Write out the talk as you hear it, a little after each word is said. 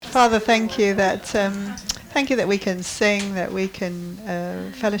Father, thank you that we can sing, that we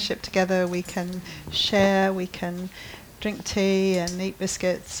can fellowship together, we can share, we can drink tea and eat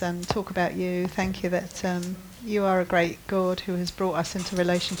biscuits and talk about you. Thank you that you are a great God who has brought us into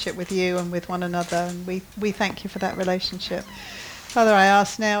relationship with you and with one another, and we thank you for that relationship. Father, I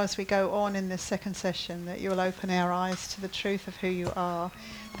ask now as we go on in this second session that you will open our eyes to the truth of who you are,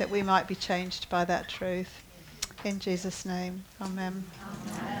 that we might be changed by that truth. In Jesus' name, amen.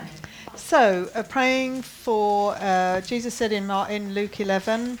 Amen. So, praying for, Jesus said in Luke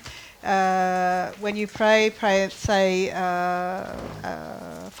 11, when you pray, say,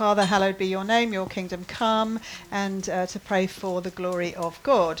 Father, hallowed be your name, your kingdom come, and to pray for the glory of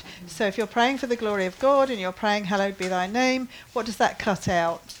God. So if you're praying for the glory of God and you're praying, hallowed be thy name, what does that cut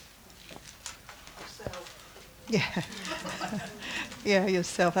out? Yeah. Yeah,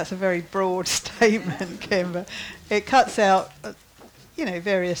 yourself. That's a very broad statement, Kim. But it cuts out,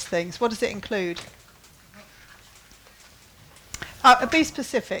 various things. What does it include? Be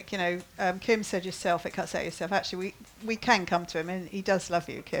specific. Kim said yourself. It cuts out yourself. Actually, we can come to him, and he does love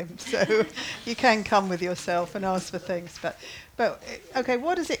you, Kim. So you can come with yourself and ask for things. But okay,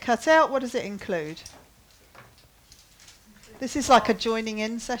 what does it cut out? What does it include? This is like a joining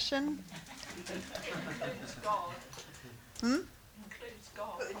in session.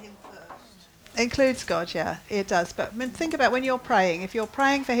 Includes God, yeah, it does. But think about when you're praying. If you're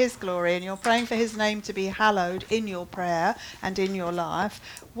praying for his glory and you're praying for his name to be hallowed in your prayer and in your life,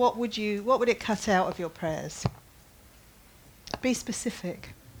 what would it cut out of your prayers? Be specific.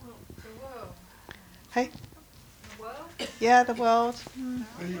 Well, the world. Hey? The world? Yeah, the world.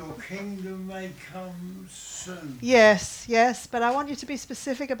 Will your kingdom may come soon. Yes, but I want you to be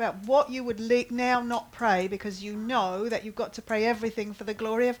specific about what you would now not pray, because you know that you've got to pray everything for the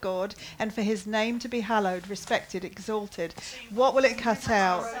glory of God and for his name to be hallowed, respected, exalted. What will it cut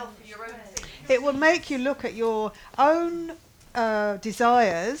out? It will make you look at your own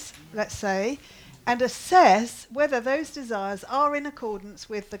desires, let's say, and assess whether those desires are in accordance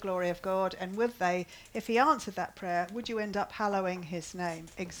with the glory of God, and would they, if he answered that prayer, would you end up hallowing his name,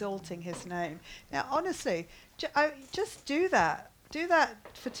 exalting his name? Now, honestly, just do that. Do that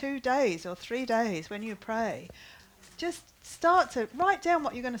for 2 days or 3 days when you pray. Just start to write down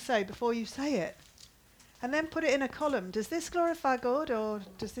what you're going to say before you say it. And then put it in a column. Does this glorify God, or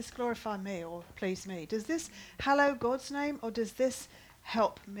does this glorify me or please me? Does this hallow God's name, or does this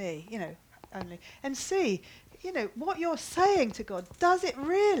help me? Only. And see, what you're saying to God, does it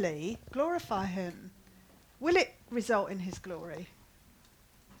really glorify him? Will it result in his glory?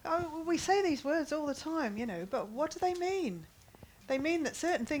 Oh, we say these words all the time, but what do they mean? They mean that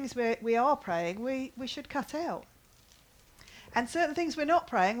certain things we are praying, we should cut out. And certain things we're not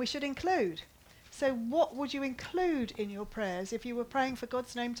praying, we should include. So what would you include in your prayers if you were praying for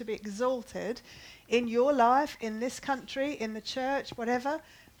God's name to be exalted in your life, in this country, in the church, whatever?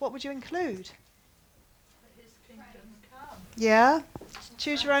 What would you include? His kingdom come. Yeah?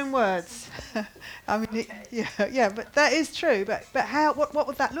 Choose your own words. I mean, yeah, but that is true. But how? What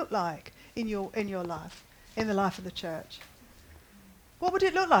would that look like in your life, in the life of the church? What would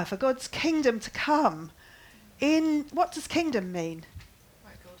it look like for God's kingdom to come? What does kingdom mean?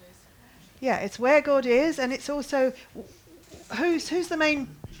 Where God is. Yeah, it's where God is, and it's also who's the main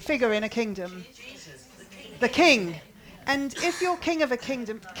figure in a kingdom? Jesus, the king. And if you're king of a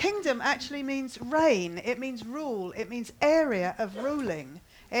kingdom, kingdom actually means reign. It means rule. It means area of ruling,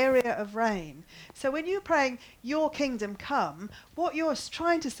 area of reign. So when you're praying, your kingdom come, what you're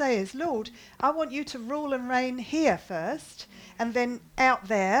trying to say is, Lord, I want you to rule and reign here first, and then out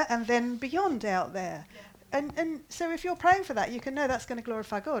there, and then beyond out there. And so if you're praying for that, you can know that's going to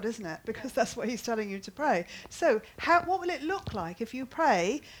glorify God, isn't it? Because that's what he's telling you to pray. So what will it look like if you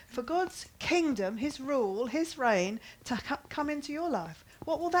pray for God's kingdom, his rule, his reign to come into your life?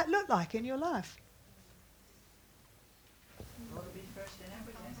 What will that look like in your life? God will be first in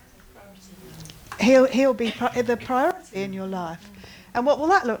everything. He'll be the priority in your life. And what will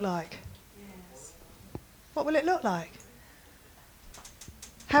that look like? Yes. What will it look like?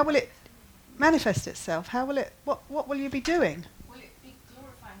 How will it manifest itself? How will it? What will you be doing? Will it be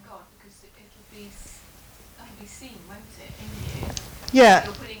glorifying God, because that'll be seen, won't it, in you? Yeah.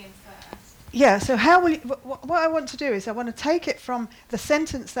 You're putting in first. Yeah. So how will you? What I want to do is I want to take it from the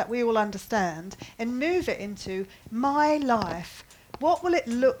sentence that we all understand and move it into my life. What will it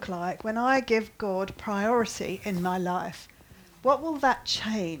look like when I give God priority in my life? What will that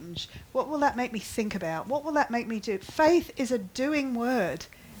change? What will that make me think about? What will that make me do? Faith is a doing word.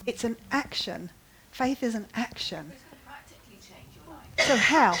 It's an action. Faith is an action. It's going to practically change your life. So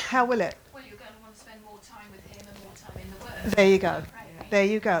how? How will it? Well, you're going to want to spend more time with him and more time in the Word. There you go. Praying. There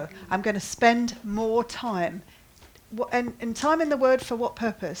you go. I'm going to spend more time. And time in the Word for what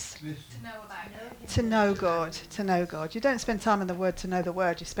purpose? To know about it. To know God. To know God. You don't spend time in the Word to know the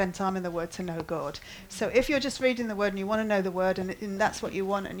Word. You spend time in the Word to know God. So if you're just reading the Word and you want to know the Word and that's what you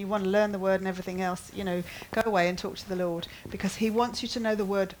want and you want to learn the Word and everything else, go away and talk to the Lord, because he wants you to know the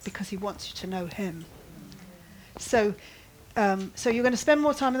Word, because he wants you to know him. So you're going to spend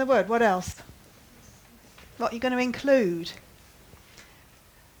more time in the Word. What else? What are you going to include?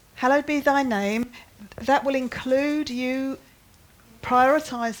 Hallowed be thy name. That will include you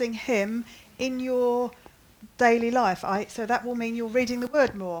prioritizing him in your daily life. So that will mean you're reading the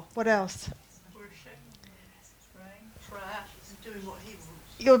Word more. What else? Worship, prayer, doing what he wants.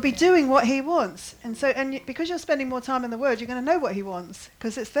 You'll be doing what he wants. Because you're spending more time in the Word, you're going to know what he wants,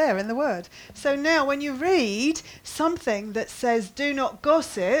 because it's there in the Word. So now when you read something that says, do not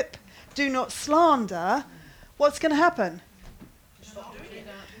gossip, do not slander, what's going to happen?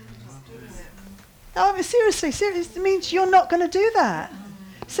 No, I mean, seriously, it means you're not going to do that.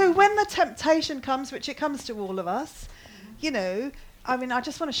 So when the temptation comes, which it comes to all of us, I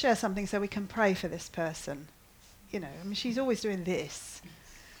just want to share something so we can pray for this person. She's always doing this.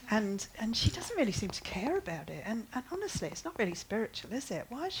 And she doesn't really seem to care about it. And honestly, it's not really spiritual, is it?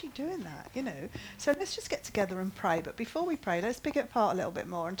 Why is she doing that, So let's just get together and pray. But before we pray, let's pick it apart a little bit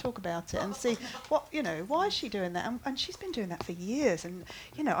more and talk about it and see why is she doing that? And she's been doing that for years. And,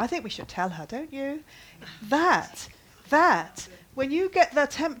 I think we should tell her, don't you? That, when you get the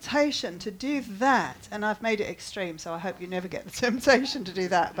temptation to do that, and I've made it extreme, so I hope you never get the temptation to do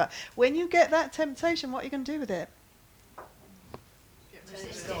that. But when you get that temptation, what are you going to do with it?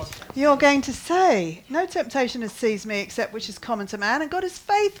 You're going to say, no temptation has seized me except which is common to man, and God is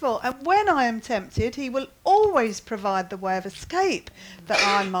faithful. And when I am tempted, he will always provide the way of escape that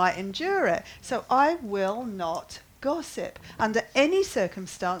I might endure it. So I will not gossip. Under any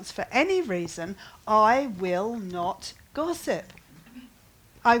circumstance, for any reason, I will not gossip.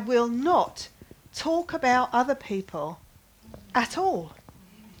 I will not talk about other people at all.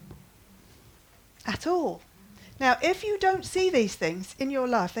 At all. Now, if you don't see these things in your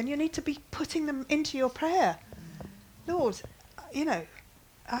life, then you need to be putting them into your prayer. Lord, I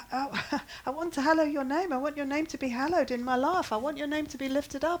want to hallow your name. I want your name to be hallowed in my life. I want your name to be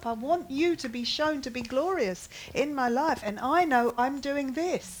lifted up. I want you to be shown to be glorious in my life. And I know I'm doing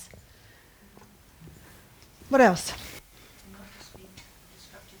this. What else?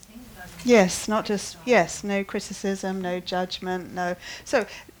 Yes, no criticism, no judgment, no.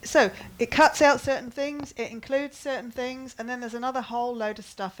 So it cuts out certain things, it includes certain things, and then there's another whole load of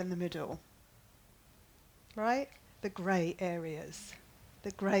stuff in the middle. Right? The grey areas. The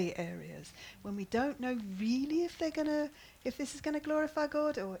grey areas. When we don't know really if this is going to glorify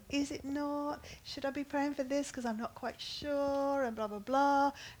God, or is it not? Should I be praying for this because I'm not quite sure, and blah, blah,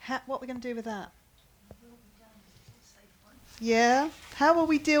 blah. What are we going to do with that? Yeah? How will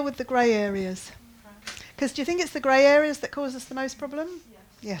we deal with the grey areas? Because do you think it's the grey areas that cause us the most problem?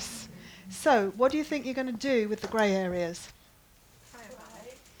 Yes. So, what do you think you're going to do with the grey areas?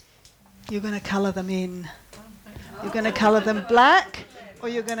 You're going to colour them in. You're going to colour them black, or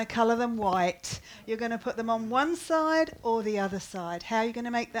you're going to colour them white. You're going to put them on one side or the other side. How are you going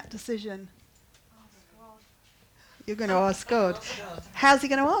to make that decision? You're going to ask God. How's he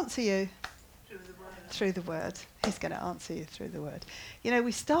going to answer you? Through the Word. He's going to answer you through the Word.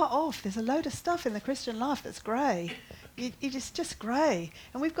 We start off, there's a load of stuff in the Christian life that's grey. It's just grey.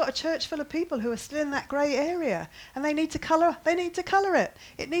 And we've got a church full of people who are still in that grey area. And they need to colour it.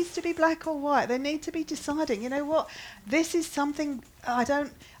 It needs to be black or white. They need to be deciding, you know what, this is something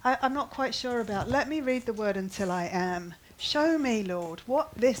I'm not quite sure about. Let me read the Word until I am. Show me, Lord,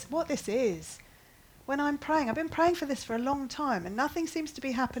 what this is. When I'm praying, I've been praying for this for a long time and nothing seems to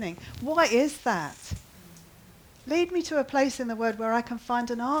be happening. Why is that? Lead me to a place in the Word where I can find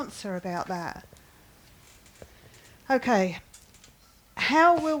an answer about that. Okay.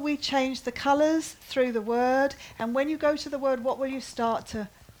 How will we change the colours? Through the Word. And when you go to the Word, what will you start to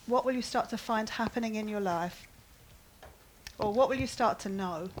find happening in your life? Or what will you start to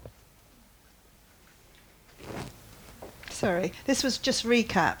know? Sorry, this was just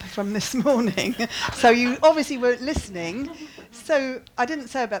recap from this morning. So you obviously weren't listening. So I didn't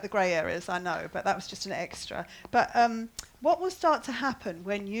say about the grey areas, I know, but that was just an extra. But what will start to happen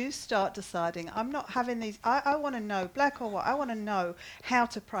when you start deciding, I'm not having these, I want to know black or white, I want to know how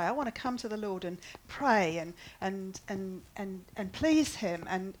to pray. I want to come to the Lord and pray and please him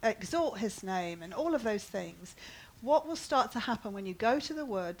and exalt his name and all of those things. What will start to happen when you go to the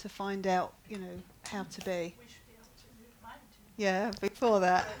Word to find out, how to be? Yeah, before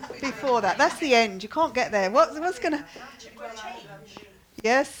that. That's the end. You can't get there. What's going to...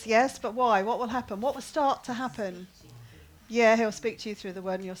 Yes, but why? What will happen? What will start to happen? Yeah, he'll speak to you through the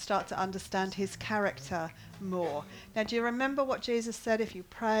word and you'll start to understand his character more. Now, do you remember what Jesus said? If you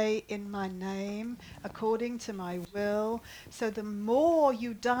pray in my name, according to my will. So the more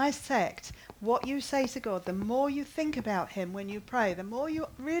you dissect what you say to God, the more you think about him when you pray, the more you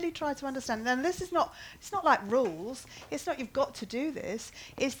really try to understand. And this is not, it's not like rules. It's not you've got to do this.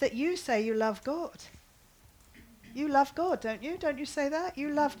 It's that you say you love God. You love God, don't you? Don't you say that?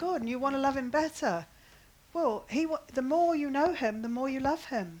 You love God and you want to love him better. Well, the more you know him, the more you love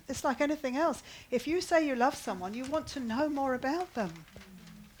him. It's like anything else. If you say you love someone, you want to know more about them.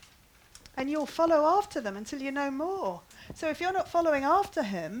 And you'll follow after them until you know more. So if you're not following after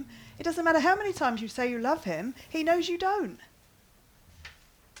him, it doesn't matter how many times you say you love him, he knows you don't.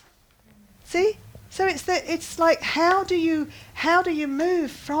 See? So it's like how do you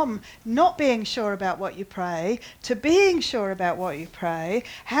move from not being sure about what you pray to being sure about what you pray?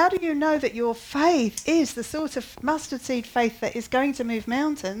 How do you know that your faith is the sort of mustard seed faith that is going to move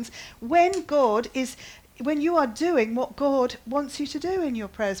mountains when you are doing what God wants you to do in your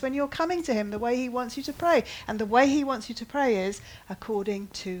prayers, when you're coming to him the way he wants you to pray? And the way he wants you to pray is according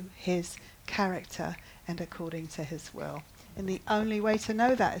to his character and according to his will. And the only way to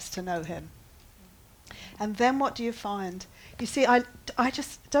know that is to know him. And then what do you find? You see, I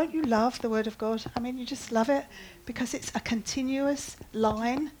just, don't you love the Word of God? I mean, you just love it because it's a continuous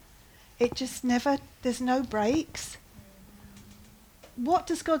line. It just never, there's no breaks. What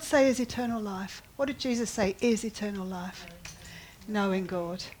does God say is eternal life? What did Jesus say is eternal life? Knowing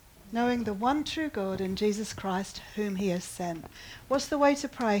God. Knowing the one true God and Jesus Christ whom he has sent. What's the way to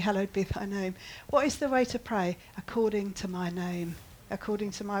pray? Hallowed be thy name. What is the way to pray? According to my name.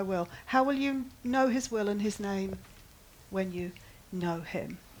 According to my will. How will you know his will and his name? When you know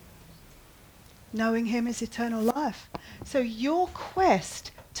him. Knowing him is eternal life. So your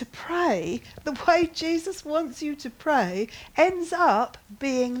quest to pray the way Jesus wants you to pray ends up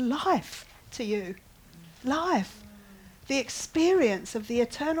being life to you. Life. The experience of the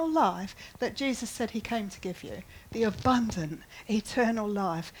eternal life that Jesus said he came to give you. The abundant eternal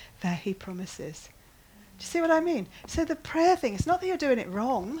life that he promises. Do you see what I mean? So the prayer thing, it's not that you're doing it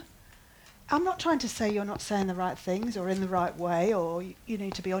wrong. I'm not trying to say you're not saying the right things or in the right way or you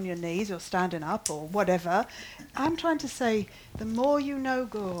need to be on your knees or standing up or whatever. I'm trying to say the more you know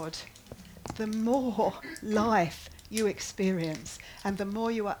God, the more life you experience and the more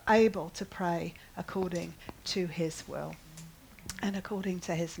you are able to pray according to his will and according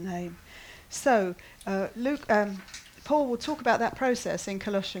to his name. So Paul will talk about that process in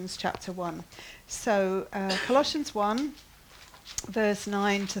Colossians chapter 1. So Colossians 1, verse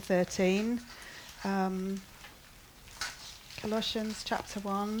 9 to 13. Colossians chapter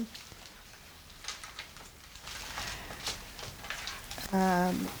 1.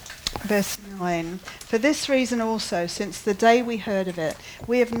 Verse 9. For this reason also, since the day we heard of it,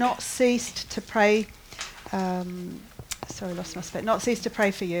 we have not ceased to pray... not cease to pray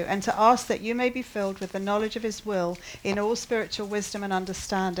for you, and to ask that you may be filled with the knowledge of his will in all spiritual wisdom and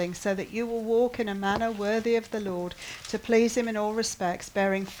understanding, so that you will walk in a manner worthy of the Lord, to please him in all respects,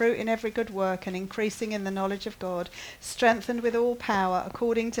 bearing fruit in every good work and increasing in the knowledge of God, strengthened with all power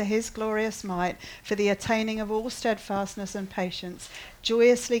according to his glorious might, for the attaining of all steadfastness and patience,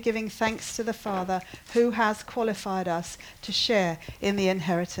 joyously giving thanks to the Father who has qualified us to share in the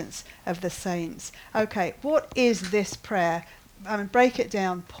inheritance of the saints. Okay, what is this prayer? I mean, break it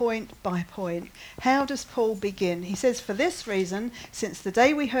down point by point. How does Paul begin? He says, for this reason, since the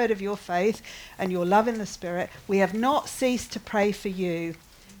day we heard of your faith and your love in the Spirit, we have not ceased to pray for you.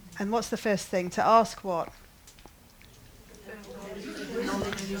 And what's the first thing? To ask what?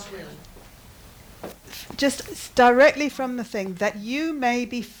 Just directly from the thing, that you may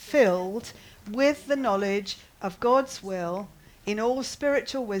be filled with the knowledge of God's will in all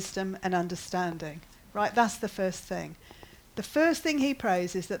spiritual wisdom and understanding. Right, that's the first thing. The first thing he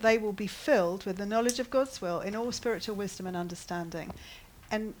prays is that they will be filled with the knowledge of God's will in all spiritual wisdom and understanding.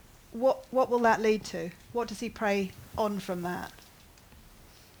 And what will that lead to? What does he pray on from that?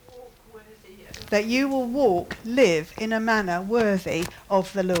 That you will live in a manner worthy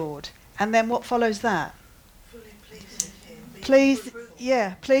of the Lord. And then what follows that?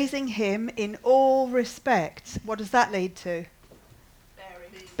 Pleasing him in all respects. What does that lead to?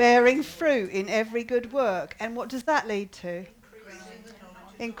 Bearing fruit in every good work. And what does that lead to?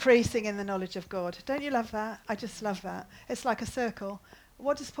 Increasing in the knowledge of God. Don't you love that? I just love that. It's like a circle.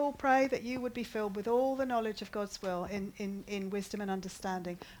 What does Paul pray? That you would be filled with all the knowledge of God's will in wisdom and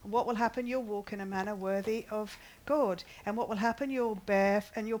understanding. And what will happen? You'll walk in a manner worthy of God. And what will happen? You'll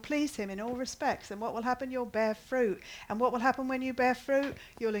please him in all respects. And what will happen? You'll bear fruit. And what will happen when you bear fruit?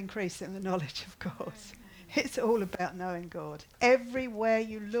 You'll increase in the knowledge of God. It's all about knowing God. Everywhere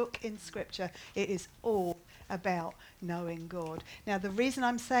you look in Scripture, it is all about knowing God. Now, the reason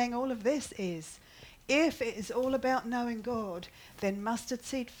I'm saying all of this is, if it is all about knowing God, then mustard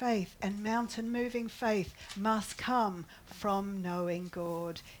seed faith and mountain moving faith must come from knowing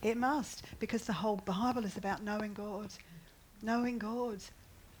God. It must, because the whole Bible is about knowing God. Knowing God.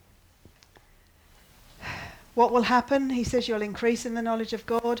 What will happen? He says you'll increase in the knowledge of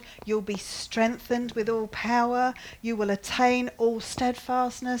God. You'll be strengthened with all power. You will attain all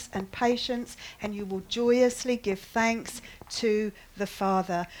steadfastness and patience, and you will joyously give thanks to the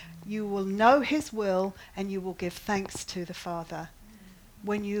Father. You will know his will, and you will give thanks to the Father.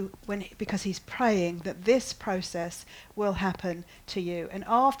 Because he's praying that this process will happen to you. And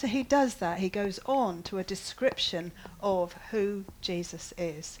after he does that, he goes on to a description of who Jesus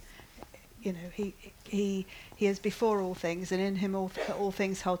is. You know, he is before all things, and in him all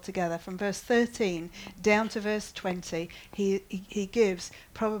things hold together. From verse 13 down to verse 20, he gives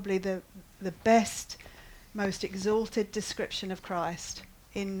probably the best, most exalted description of Christ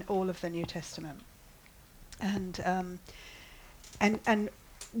in all of the New Testament. And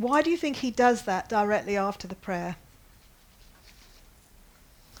why do you think he does that directly after the prayer?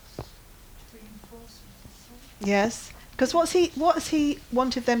 Yes. Because what's he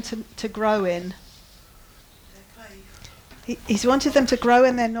wanted them to grow in? He's wanted them to grow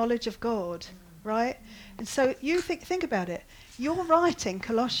in their knowledge of God, right? And so you think about it. You're writing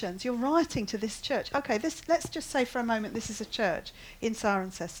Colossians. You're writing to this church. Okay, let's just say for a moment this is a church in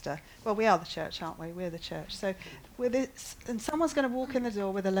Cirencester. Well, we are the church, aren't we? We're the church. So and someone's going to walk in the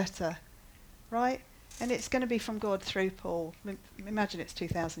door with a letter, right? And it's going to be from God through Paul. Imagine it's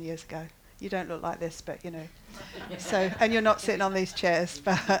 2,000 years ago. You don't look like this, but you know. So, and you're not sitting on these chairs.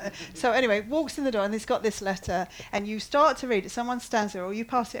 But so anyway, walks in the door and he's got this letter, and you start to read it. Someone stands there, or you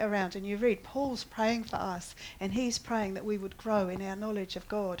pass it around, and you read. Paul's praying for us, and he's praying that we would grow in our knowledge of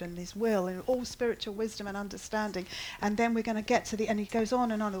God and His will, and all spiritual wisdom and understanding. And then we're going to get to and he goes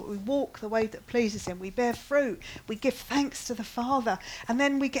on and on. We walk the way that pleases Him. We bear fruit. We give thanks to the Father, and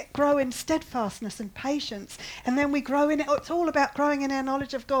then we grow in steadfastness and patience, and then we grow in it. It's all about growing in our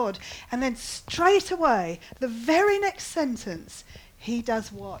knowledge of God, and then straight away, the very next sentence, he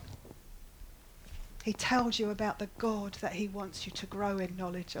does what? He tells you about the God that he wants you to grow in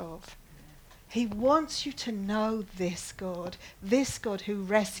knowledge of. He wants you to know this God who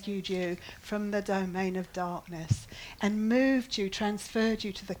rescued you from the domain of darkness and moved you, transferred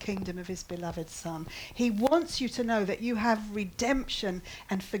you to the kingdom of his beloved Son. He wants you to know that you have redemption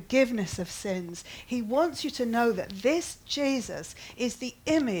and forgiveness of sins. He wants you to know that this Jesus is the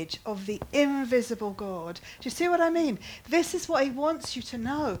image of the invisible God. Do you see what I mean? This is what he wants you to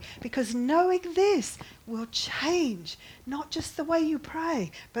know, because knowing this will change not just the way you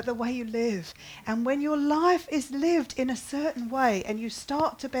pray, but the way you live. And when your life is lived in a certain way and you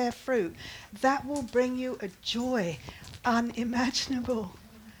start to bear fruit, that will bring you a joy unimaginable.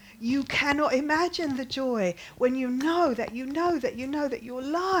 You cannot imagine the joy when you know that your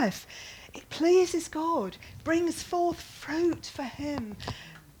life, it pleases God, brings forth fruit for him,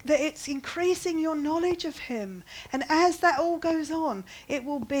 that it's increasing your knowledge of him. And as that all goes on, it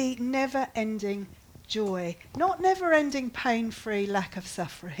will be never-ending joy. Not never-ending pain-free lack of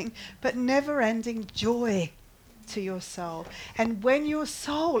suffering, but never-ending joy to your soul. And when your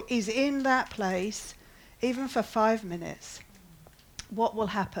soul is in that place, even for 5 minutes, what will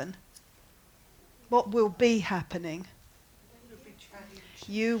happen? What will be happening?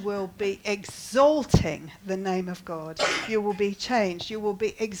 You will be exalting the name of God. You will be changed. You will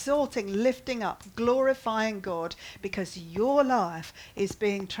be exalting, lifting up, glorifying God, because your life is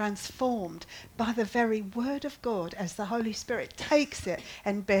being transformed by the very word of God as the Holy Spirit takes it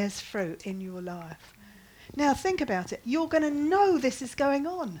and bears fruit in your life. Now think about it. You're going to know this is going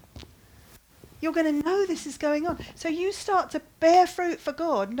on. You're going to know this is going on. So you start to bear fruit for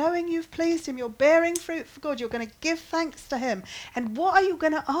God, knowing you've pleased him. You're bearing fruit for God. You're going to give thanks to him. And what are you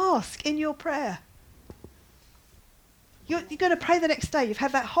going to ask in your prayer? You're going to pray the next day. You've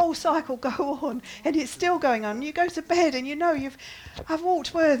had that whole cycle go on, and it's still going on. You go to bed and you know I've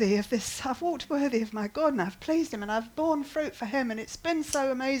walked worthy of this. I've walked worthy of my God, and I've pleased him, and I've borne fruit for him, and it's been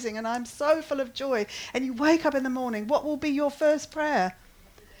so amazing, and I'm so full of joy. And you wake up in the morning. What will be your first prayer?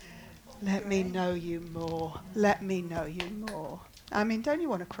 Let me know you more. Let me know you more. I mean, don't you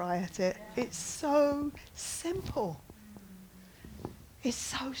want to cry at it? It's so simple. is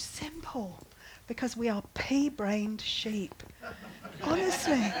so simple because we are pea-brained sheep.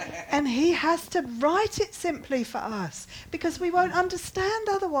 Honestly. And he has to write it simply for us because we won't understand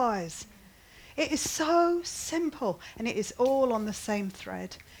otherwise. It is so simple and it is all on the same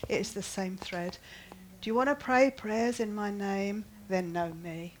thread. It is the same thread. Do you want to pray prayers in my name? Then know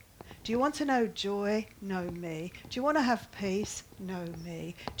me. Do you want to know joy? Know me. Do you want to have peace? Know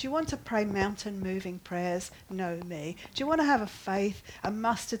me. Do you want to pray mountain-moving prayers? Know me. Do you want to have a faith, a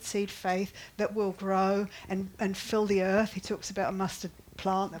mustard seed faith that will grow and fill the earth? He talks about a mustard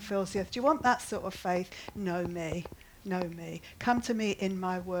plant that fills the earth. Do you want that sort of faith? Know me. Know me. Come to me in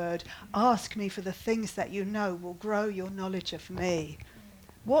my word. Ask me for the things that you know will grow your knowledge of me.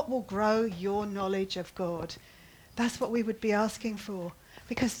 What will grow your knowledge of God? That's what we would be asking for.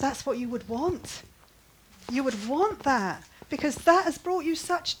 Because that's what you would want. You would want that. Because that has brought you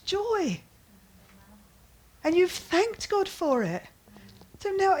such joy. And you've thanked God for it. So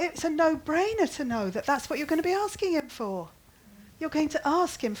now it's a no-brainer to know that that's what you're going to be asking him for. You're going to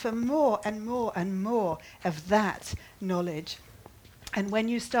ask him for more and more and more of that knowledge. And when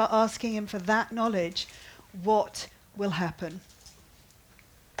you start asking him for that knowledge, what will happen?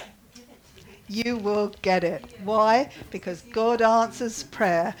 You will get it. Why? Because God answers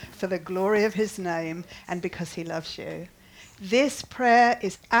prayer for the glory of his name and because he loves you. This prayer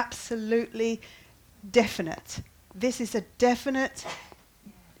is absolutely definite. This is a definite,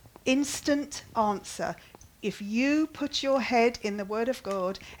 instant answer. If you put your head in the Word of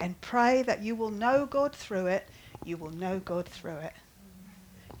God and pray that you will know God through it, you will know God through it.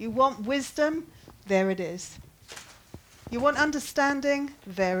 You want wisdom? There it is. You want understanding?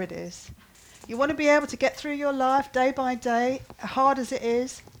 There it is. You want to be able to get through your life day by day, hard as it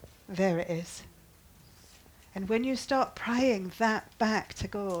is? There it is. And when you start praying that back to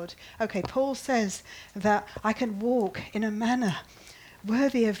God, okay, Paul says that I can walk in a manner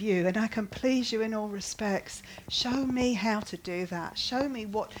worthy of you and I can please you in all respects. Show me how to do that. Show me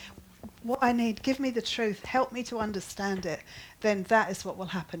what I need. Give me the truth. Help me to understand it. Then that is what will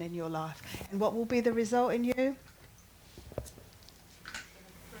happen in your life. And what will be the result in you?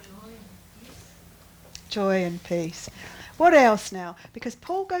 Joy and peace. What else now? Because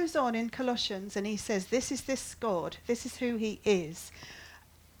Paul goes on in Colossians and he says, this is this God. This is who he is.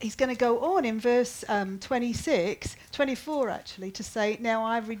 He's going to go on in verse 24 actually, to say, now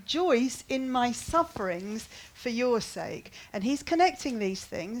I rejoice in my sufferings for your sake. And he's connecting these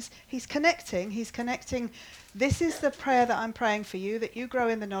things. He's connecting. This is the prayer that I'm praying for you, that you grow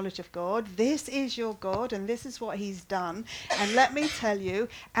in the knowledge of God. This is your God, and this is what he's done. And let me tell you,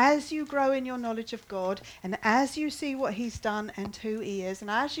 as you grow in your knowledge of God, and as you see what he's done and who he is,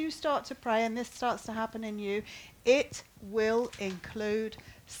 and as you start to pray, and this starts to happen in you, it will include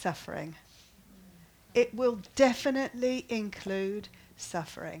suffering. It will definitely include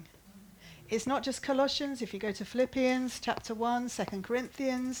suffering. It's not just Colossians. If you go to Philippians chapter 1, 2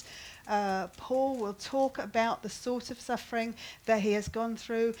 Corinthians, Paul will talk about the sort of suffering that he has gone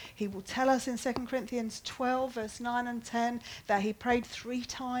through. He will tell us in 2 Corinthians 12, verse 9 and 10, that he prayed 3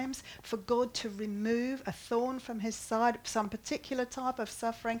 times for God to remove a thorn from his side, some particular type of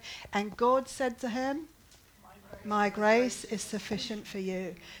suffering. And God said to him, my grace is sufficient for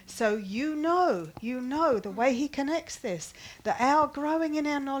you. So you know the way he connects this, that our growing in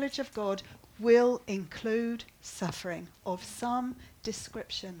our knowledge of God will include suffering of some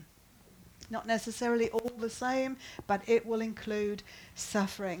description. Not necessarily all the same, but it will include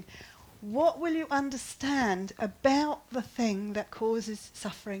suffering. What will you understand about the thing that causes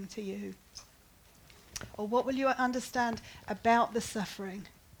suffering to you? Or what will you understand about the suffering?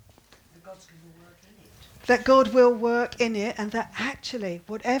 That God will work in it, and that actually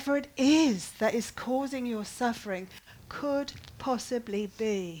whatever it is that is causing your suffering could possibly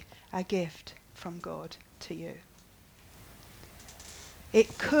be a gift from God to you.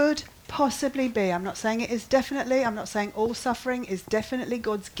 It could possibly be. I'm not saying it is definitely. I'm not saying all suffering is definitely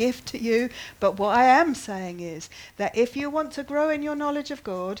God's gift to you. But what I am saying is that if you want to grow in your knowledge of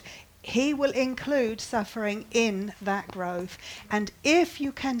God, he will include suffering in that growth. And if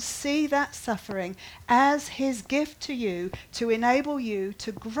you can see that suffering as his gift to you to enable you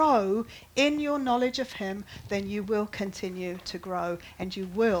to grow in your knowledge of him, then you will continue to grow and you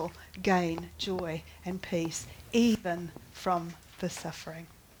will gain joy and peace even from the suffering.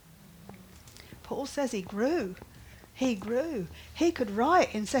 Paul says he grew. He grew. He could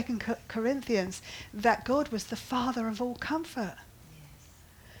write in 2 Corinthians that God was the Father of all comfort.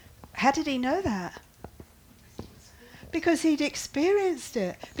 How did he know that? Because he'd experienced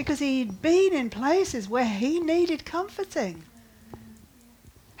it. Because he'd been in places where he needed comforting.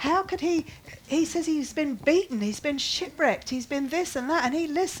 How could he says he's been beaten, he's been shipwrecked, he's been this and that, and he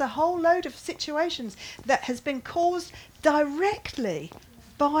lists a whole load of situations that has been caused directly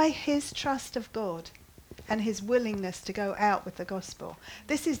by his trust of God and his willingness to go out with the gospel.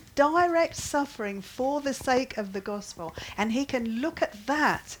 This is direct suffering for the sake of the gospel. And he can look at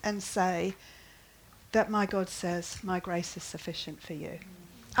that and say that my God says, my grace is sufficient for you.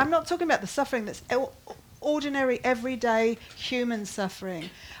 I'm not talking about the suffering that's ordinary, everyday human suffering.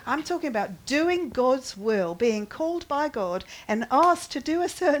 I'm talking about doing God's will, being called by God and asked to do a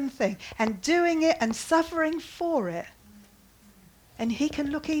certain thing and doing it and suffering for it. And he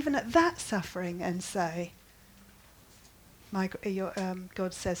can look even at that suffering and say,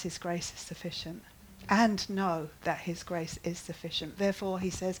 God says his grace is sufficient. And know that his grace is sufficient. Therefore,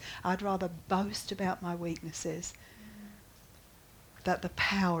 he says, I'd rather boast about my weaknesses, that the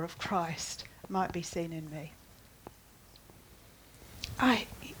power of Christ might be seen in me.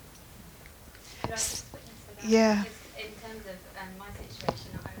 Yeah. In terms of my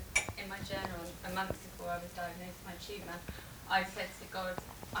situation, in my journal, a month before I was diagnosed with my tumour, I said to God,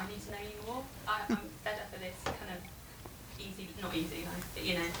 I need to know you more. I'm fed up of this kind of not easy life, but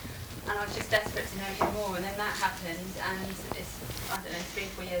and I was just desperate to know him more, and then that happened, and it's, 3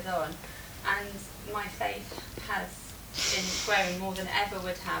 or 4 years on, and my faith has been growing more than ever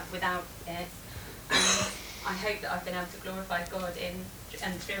would have without it, and I hope that I've been able to glorify God in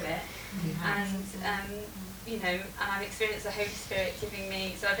and through it, and and I've experienced the Holy Spirit giving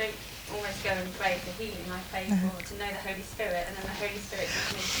me, so I don't almost go and pray for healing, I pray for to know the Holy Spirit, and then the Holy Spirit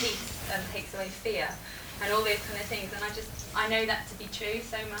gives me peace and takes away fear. And all those kind of things, and I know that to be true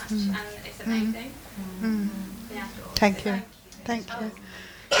so much, and it's amazing. Yeah. Thank you.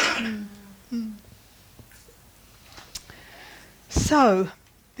 So,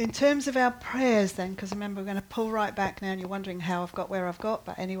 in terms of our prayers then, because remember we're going to pull right back now and you're wondering how I've got where I've got,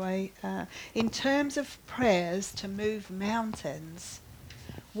 but anyway, in terms of prayers to move mountains,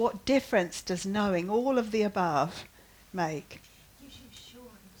 what difference does knowing all of the above make?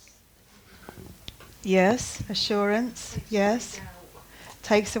 Yes, assurance, yes.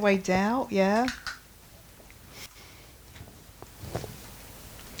 Takes away doubt, yeah.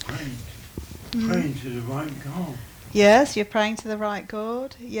 Praying to the right God. Yes, you're praying to the right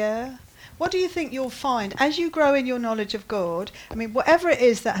God, yeah. What do you think you'll find as you grow in your knowledge of God? I mean, whatever it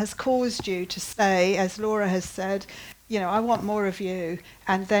is that has caused you to say, as Laura has said, I want more of you,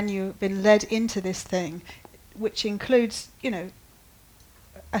 and then you've been led into this thing, which includes, a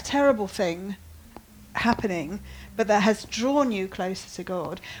terrible thing happening, but that has drawn you closer to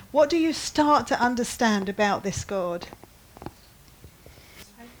God. What do you start to understand about this God?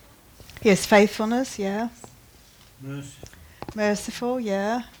 Yes, faithfulness, yeah. Merciful,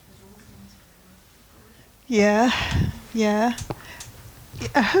 yeah. Yeah.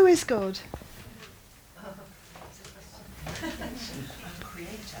 Who is God?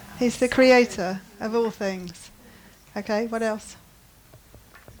 He's the creator of all things. Okay, what else?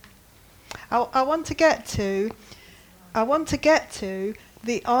 I want to get to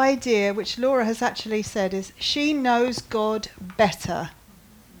the idea which Laura has actually said is she knows God better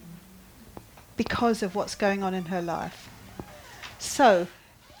because of what's going on in her life. So,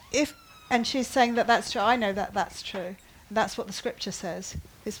 and she's saying that that's true. I know that that's true. That's what the scripture says.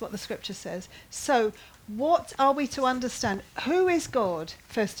 It's what the scripture says. So, what are we to understand? Who is God,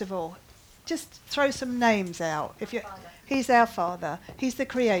 first of all? Just throw some names out. He's our Father. He's the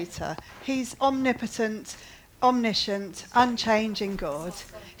Creator. He's omnipotent, omniscient, unchanging God,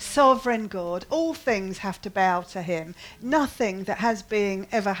 sovereign God. All things have to bow to him. Nothing that has being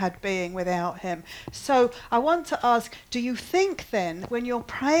ever had being without him. So I want to ask, do you think then, when you're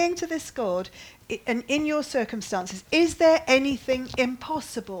praying to this God, and in your circumstances, is there anything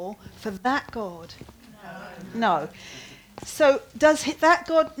impossible for that God? No. So does that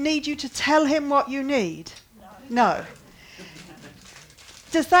God need you to tell him what you need? No.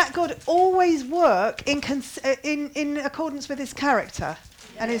 Does that God always work in accordance with his character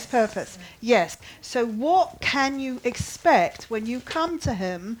and his purpose? Yes. So what can you expect when you come to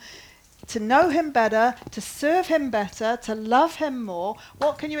him to know him better, to serve him better, to love him more?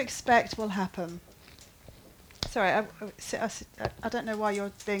 What can you expect will happen? Sorry, I don't know why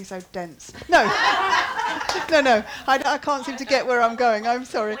you're being so dense. No. No. I can't seem to get where I'm going. I'm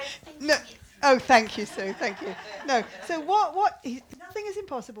sorry. No. Oh, thank you, Sue. Thank you. No. So nothing is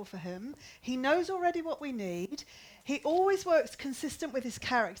impossible for him. He knows already what we need. He always works consistent with his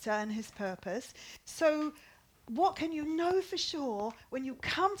character and his purpose. So what can you know for sure when you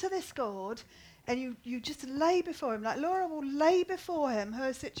come to this God and you just lay before him, like Laura will lay before him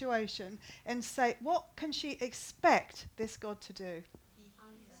her situation and say, what can she expect this God to do?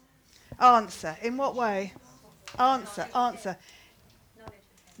 Answer. In what way? Answer.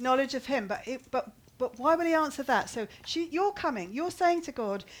 Knowledge of him. But why will he answer that? So you're coming. You're saying to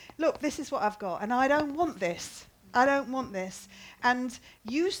God, look, this is what I've got, and I don't want this. I don't want this. And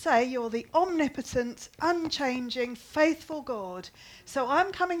you say you're the omnipotent, unchanging, faithful God. So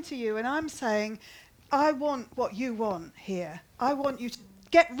I'm coming to you and I'm saying, I want what you want here. I want you to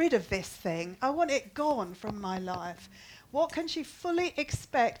get rid of this thing. I want it gone from my life. What can she fully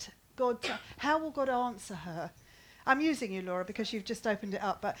expect God to... How will God answer her? I'm using you, Laura, because you've just opened it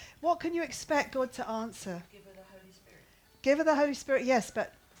up. But what can you expect God to answer? Give her the Holy Spirit. Give her the Holy Spirit, yes,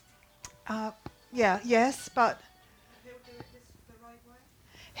 but... yes, but... He'll do it the right way.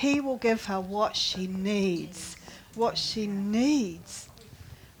 He will give her what she needs. What she needs.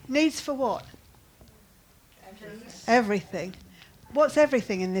 Needs for what? Everything. What's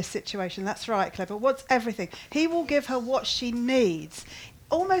everything in this situation? That's right, Clever. What's everything? He will give her what she needs.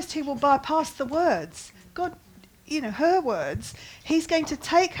 Almost he will bypass the words. God, her words. He's going to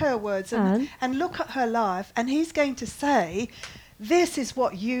take her words and look at her life, and he's going to say, this is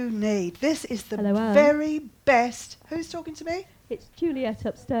what you need. This is the very best. Who's talking to me? It's Juliet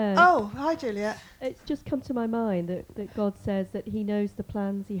upstairs. Oh, hi, Juliet. It's just come to my mind that God says that he knows the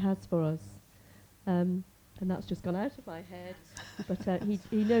plans he has for us. And that's just gone out of my head. But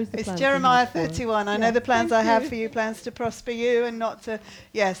he knows the plans. It's Jeremiah he has for 31. us. I know the plans I have for you, plans to prosper you and not to...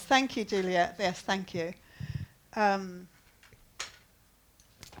 Yes, thank you, Juliet. Yes, thank you.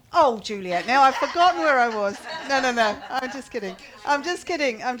 Juliet, now I've forgotten where I was. No. I'm just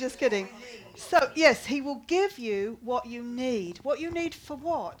kidding. So, yes, he will give you what you need. What you need for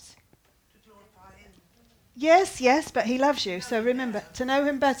what? To glorify him. Yes, but he loves you. So remember, to know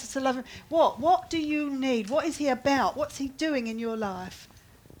him better, to love him. What do you need? What is he about? What's he doing in your life?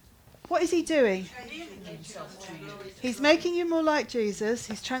 What is he doing? He's making you more like Jesus.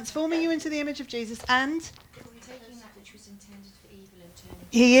 He's transforming you into the image of Jesus. And Taking that which was intended for evil and turning it.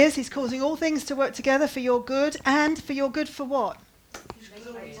 he is. He's causing all things to work together for your good. And for your good for what?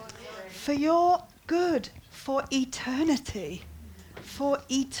 For your good. For eternity. For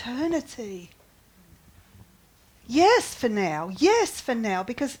eternity. Yes, for now,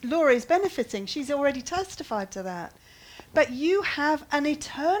 because Laura is benefiting. She's already testified to that. But you have an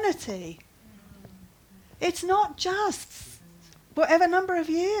eternity. It's not just whatever number of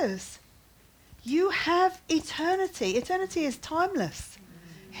years. You have eternity. Eternity is timeless.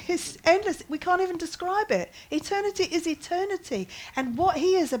 It's endless. We can't even describe it. Eternity is eternity. And what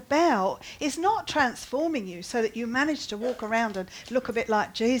he is about is not transforming you so that you manage to walk around and look a bit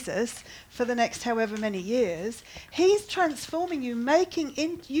like Jesus for the next however many years. He's transforming you, making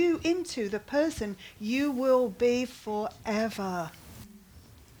you into the person you will be forever.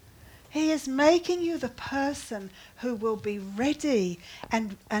 He is making you the person who will be ready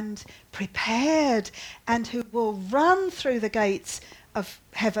and prepared and who will run through the gates of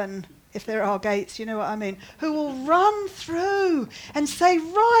heaven, if there are gates, you know what I mean, who will run through and say,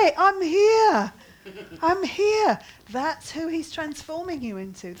 right, I'm here. That's who he's transforming you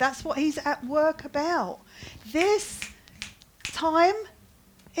into. That's what he's at work about. This time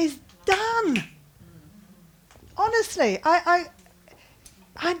is done. Honestly,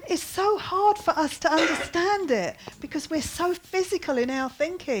 it's so hard for us to understand it because we're so physical in our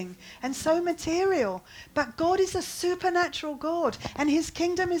thinking and so material. But God is a supernatural God and his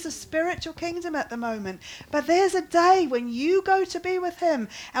kingdom is a spiritual kingdom at the moment. But there's a day when you go to be with him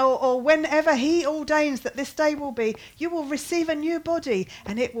or whenever he ordains that this day will be, you will receive a new body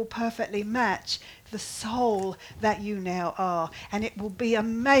and it will perfectly match the soul that you now are, and it will be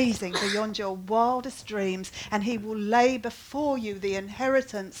amazing beyond your wildest dreams, and he will lay before you the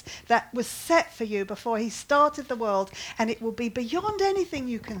inheritance that was set for you before he started the world, and it will be beyond anything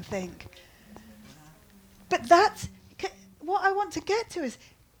you can think. But that's what I want to get to is,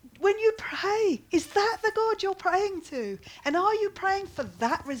 when you pray, is that the God you're praying to? And are you praying for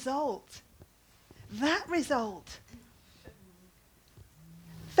that result? That result.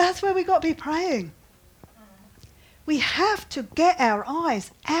 That's where we got to be praying. We have to get our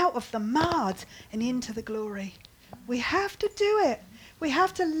eyes out of the mud and into the glory. We have to do it. We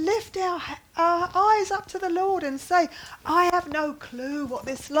have to lift our eyes up to the Lord and say, I have no clue what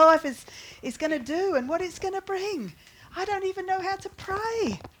this life is going to do and what it's going to bring. I don't even know how to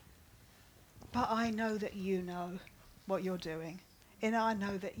pray. But I know that you know what you're doing. And I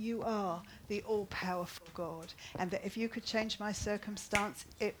know that you are the all-powerful God. And that if you could change my circumstance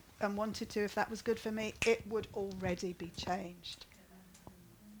and wanted to, if that was good for me, it would already be changed.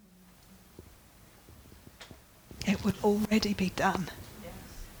 It would already be done.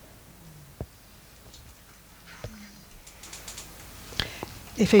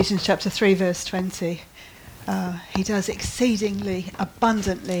 Ephesians chapter 3 verse 20. He does exceedingly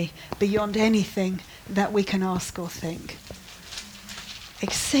abundantly beyond anything that we can ask or think.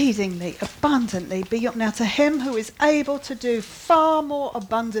 Exceedingly abundantly beyond. Now to him who is able to do far more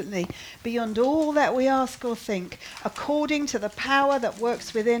abundantly beyond all that we ask or think, according to the power that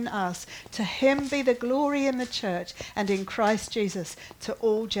works within us, to him be the glory in the church and in Christ Jesus to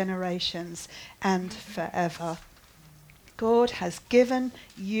all generations and forever. God has given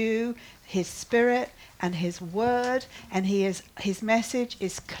you his Spirit and his word, and his message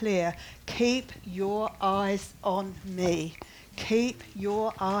is clear. Keep your eyes on me. Keep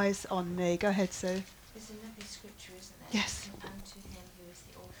your eyes on me. Go ahead, Sue. There's another scripture, isn't there? Yes. Unto him who is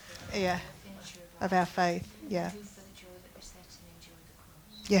the author Yeah. Of our faith. Yeah. Who for the joy that was set and endured the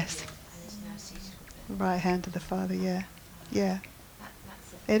cross. Yes. And is now seated with the Right hand of the Father. Yeah. Yeah.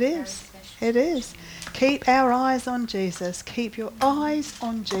 That's a It very is. special It is. scripture. Keep our eyes on Jesus. Keep your eyes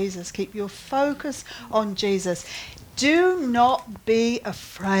on Jesus. Keep your focus on Jesus. Do not be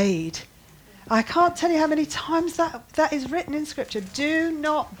afraid. I can't tell you how many times that is written in Scripture. Do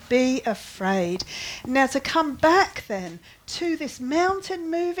not be afraid. Now to come back then to this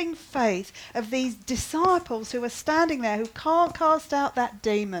mountain-moving faith of these disciples who are standing there who can't cast out that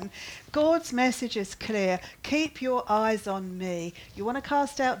demon. God's message is clear. Keep your eyes on me. You want to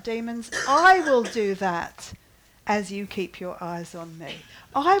cast out demons? I will do that as you keep your eyes on me.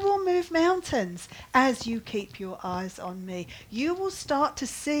 I will move mountains as you keep your eyes on me. You will start to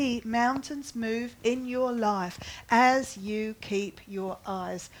see mountains move in your life as you keep your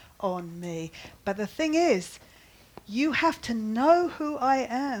eyes on me. But the thing is, you have to know who I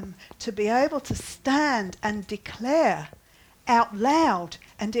am to be able to stand and declare out loud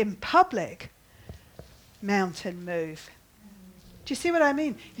and in public, mountain move. Do you see what I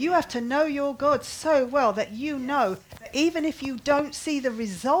mean? You have to know your God so well that you know that even if you don't see the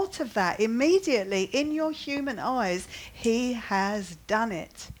result of that immediately in your human eyes, he has done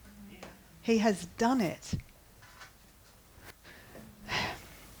it. He has done it.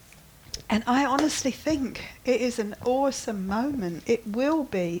 And I honestly think it is an awesome moment. It will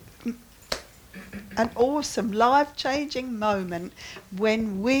be an awesome, life-changing moment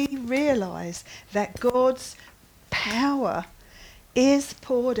when we realise that God's power is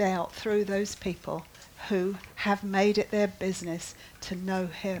poured out through those people who have made it their business to know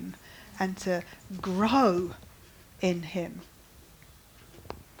him and to grow in him.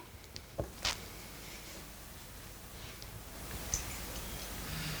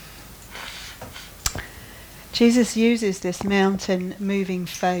 Jesus uses this mountain-moving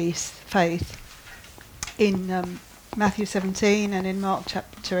faith in Matthew 17 and in Mark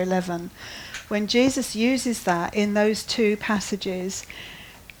chapter 11. When Jesus uses that in those two passages,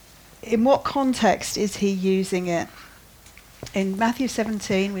 in what context is he using it? In Matthew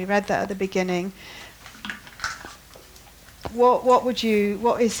 17, we read that at the beginning. What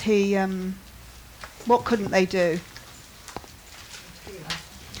couldn't they do?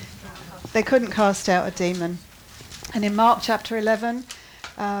 They couldn't cast out a demon. And in Mark chapter 11,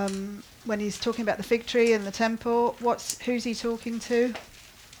 when he's talking about the fig tree and the temple, who's he talking to?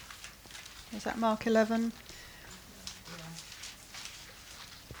 Is that Mark 11?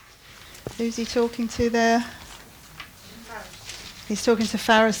 Who's he talking to there? He's talking to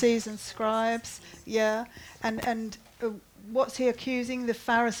Pharisees and scribes. Yeah. And what's he accusing the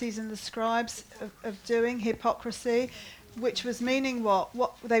Pharisees and the scribes of doing? Hypocrisy. Which was meaning what?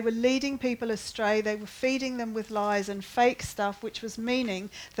 What they were leading people astray. They were feeding them with lies and fake stuff, which was meaning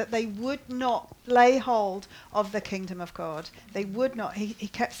that they would not lay hold of the kingdom of God. They would not. He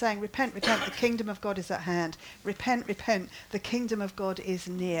kept saying, repent, repent, the kingdom of God is at hand. Repent, repent, the kingdom of God is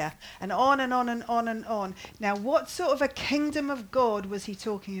near. And on and on and on and on. Now, what sort of a kingdom of God was he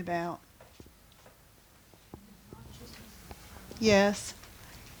talking about? Yes.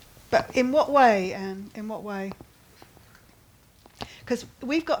 But in what way, Anne? In what way? Because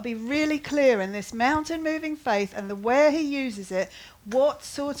we've got to be really clear in this mountain-moving faith and the way he uses it, what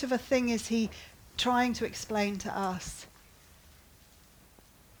sort of a thing is he trying to explain to us?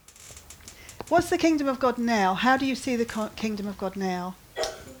 What's the kingdom of God now? How do you see the kingdom of God now?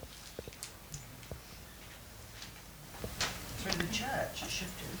 Through the church, it should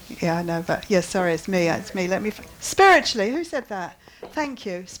do. Yeah, I know, but yes, sorry, it's me. Let me. Spiritually, who said that? Thank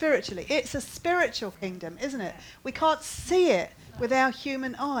you. Spiritually, it's a spiritual kingdom, isn't it? We can't see it with our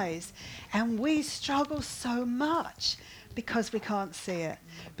human eyes, and we struggle so much Because we can't see it.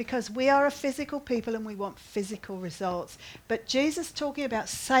 Because we are a physical people and we want physical results. But Jesus talking about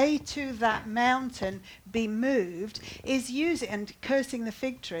say to that mountain, be moved, is using, and cursing the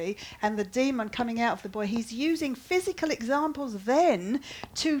fig tree and the demon coming out of the boy, he's using physical examples then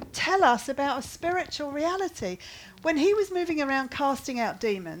to tell us about a spiritual reality. When he was moving around casting out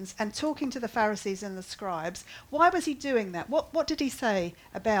demons and talking to the Pharisees and the scribes, why was he doing that? What did he say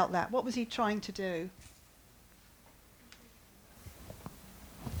about that? What was he trying to do?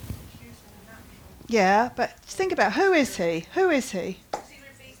 Yeah, but think about who is he? Who is he?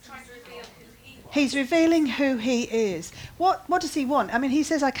 He's revealing who he is. What does he want? I mean, he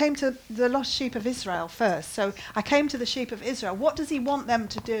says, I came to the lost sheep of Israel first. So I came to the sheep of Israel. What does he want them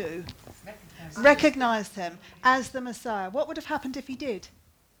to do? Recognize him as the Messiah. What would have happened if he did?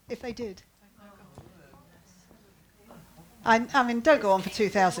 If they did? I mean, don't go on for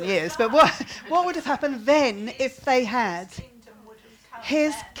 2,000 years, but what would have happened then if they had?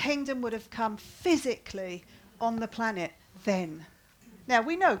 His kingdom would have come physically on the planet then. Now,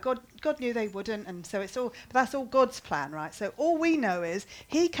 we know God knew they wouldn't, and so but that's all God's plan, right? So all we know is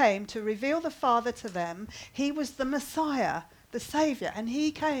he came to reveal the Father to them. He was the Messiah, the Saviour, and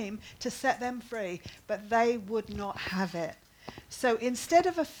he came to set them free, but they would not have it. So instead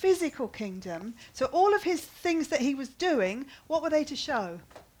of a physical kingdom, so all of his things that he was doing, what were they to show?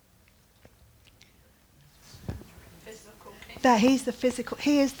 That he's the physical,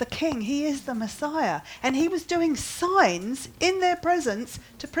 he is the king, he is the Messiah. And he was doing signs in their presence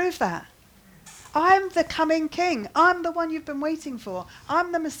to prove that. I'm the coming king. I'm the one you've been waiting for.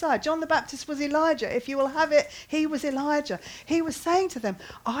 I'm the Messiah. John the Baptist was Elijah. If you will have it, he was Elijah. He was saying to them,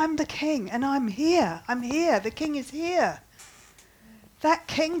 I'm the king and I'm here. I'm here. The king is here. That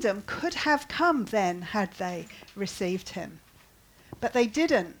kingdom could have come then had they received him. But they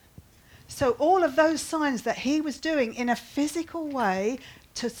didn't. So all of those signs that he was doing in a physical way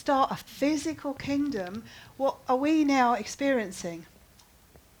to start a physical kingdom, what are we now experiencing?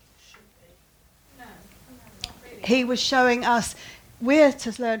 No, not really. He was showing us, we're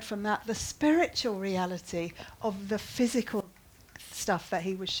to learn from that, the spiritual reality of the physical stuff that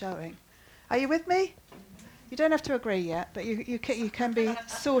he was showing. Are you with me? You don't have to agree yet, but you can be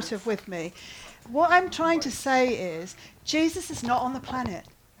sort of with me. What I'm trying to say is, Jesus is not on the planet.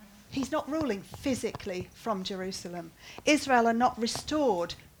 He's not ruling physically from Jerusalem. Israel are not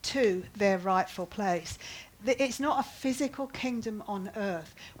restored to their rightful place. It's not a physical kingdom on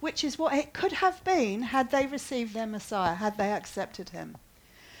earth, which is what it could have been had they received their Messiah, had they accepted him.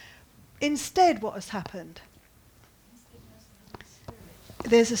 Instead, what has happened?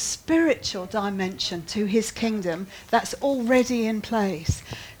 There's a spiritual dimension to his kingdom that's already in place.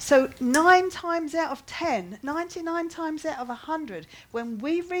 So 9 times out of 10, 99 times out of 100, when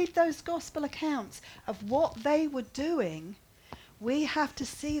we read those gospel accounts of what they were doing, we have to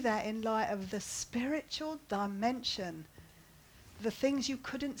see that in light of the spiritual dimension, the things you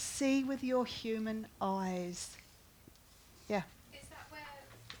couldn't see with your human eyes. Yeah. Is that where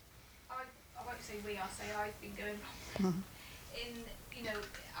I won't say we, I'll say I've been going wrong. In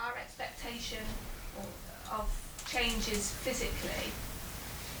our expectation of changes physically,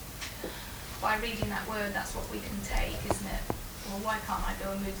 by reading that word, that's what we can take, isn't it? Well, why can't I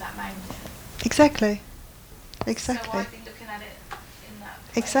go and move that mountain? Exactly. So I've been looking at it in that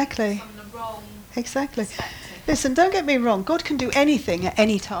way, Exactly. from the wrong Exactly. perspective. Listen, don't get me wrong. God can do anything at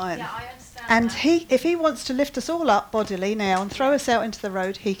any time. Yeah, I understand And that. if he wants to lift us all up bodily now and throw us out into the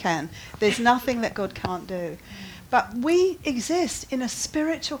road, he can. There's nothing that God can't do. But we exist in a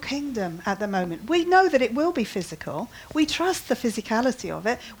spiritual kingdom at the moment. We know that it will be physical. We trust the physicality of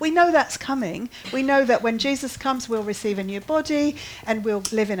it. We know that's coming. We know that when Jesus comes, we'll receive a new body and we'll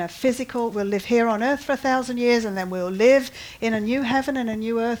live in we'll live here on earth for 1,000 years and then we'll live in a new heaven and a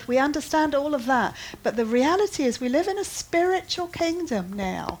new earth. We understand all of that. But the reality is we live in a spiritual kingdom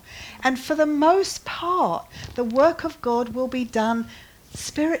now. And for the most part, the work of God will be done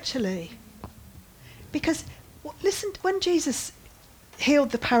spiritually. Because listen, when Jesus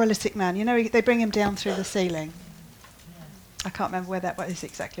healed the paralytic man, they bring him down through the ceiling. I can't remember where that is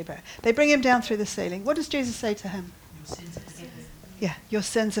exactly, but they bring him down through the ceiling. What does Jesus say to him? Your sins are forgiven. Yeah, your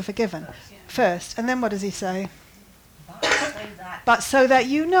sins are forgiven first. And then what does he say? But so that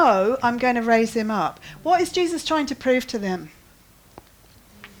you know I'm going to raise him up. What is Jesus trying to prove to them?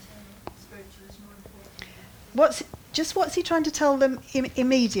 Spiritual is more important. What's he trying to tell them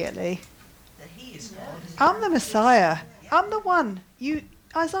immediately? that he is God. I'm the Messiah. I'm the one.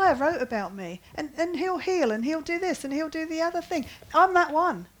 Isaiah wrote about me. And he'll heal and he'll do this and he'll do the other thing. I'm that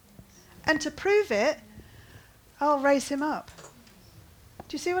one. And to prove it, I'll raise him up.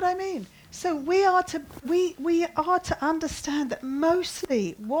 Do you see what I mean? So we are to understand that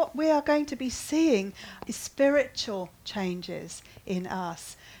mostly what we are going to be seeing is spiritual changes in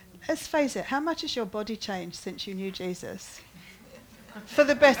us. Let's face it, how much has your body changed since you knew Jesus? For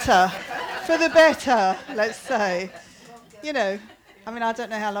the better. For the better, let's say. You know, I mean, I don't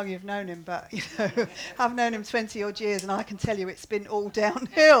know how long you've known him, but, you know, I've known him 20 odd years and I can tell you it's been all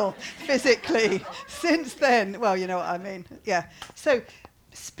downhill physically since then. Well, you know what I mean. Yeah. So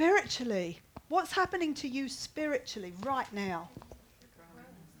spiritually, what's happening to you spiritually right now?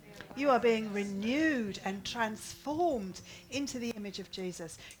 You are being renewed and transformed into the image of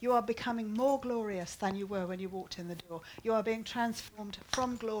Jesus. You are becoming more glorious than you were when you walked in the door. You are being transformed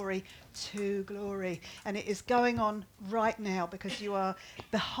from glory to glory. And it is going on right now because you are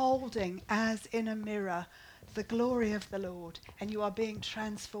beholding as in a mirror the glory of the Lord. And you are being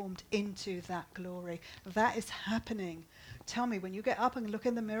transformed into that glory. That is happening. Tell me, when you get up and look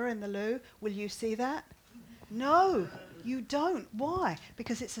in the mirror in the loo, will you see that? No, you don't. Why?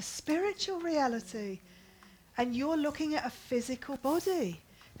 Because it's a spiritual reality and you're looking at a physical body.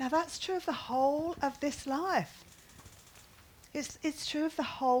 Now that's true of the whole of this life. It's true of the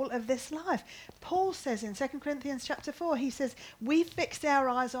whole of this life. Paul says in 2 Corinthians chapter 4, he says, we fixed our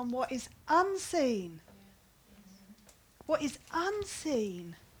eyes on what is unseen. What is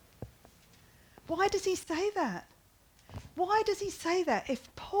unseen. Why does he say that? Why does he say that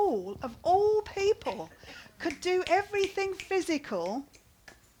if Paul, of all people, could do everything physical,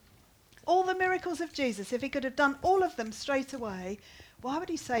 all the miracles of Jesus, if he could have done all of them straight away, why would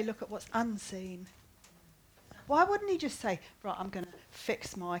he say, look at what's unseen? Why wouldn't he just say, right, I'm going to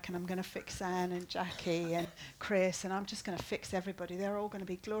fix Mike and I'm going to fix Anne and Jackie and Chris and I'm just going to fix everybody. They're all going to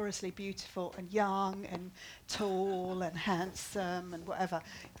be gloriously beautiful and young and tall and handsome and whatever.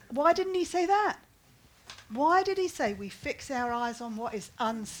 Why didn't he say that? Why did he say we fix our eyes on what is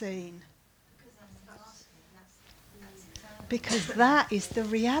unseen? Because that is the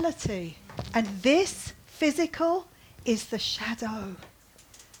reality. And this physical is the shadow.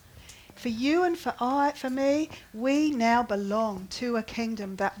 For you and for me, we now belong to a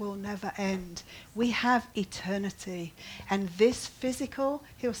kingdom that will never end. We have eternity. And this physical,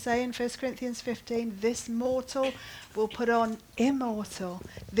 he'll say in 1 Corinthians 15, this mortal will put on immortal.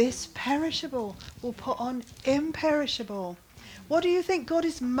 This perishable will put on imperishable. What do you think God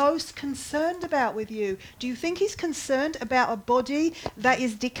is most concerned about with you? Do you think he's concerned about a body that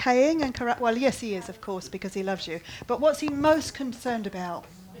is decaying and corrupt? Well, yes, he is, of course, because he loves you. But what's he most concerned about?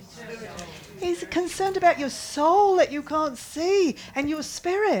 He's concerned about your soul that you can't see and your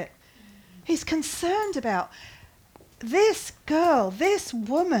spirit. He's concerned about this girl, this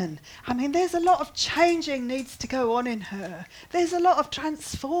woman. I mean, there's a lot of changing needs to go on in her. There's a lot of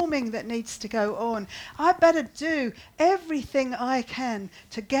transforming that needs to go on. I better do everything I can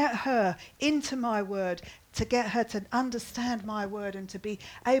to get her into my word, to get her to understand my word and to be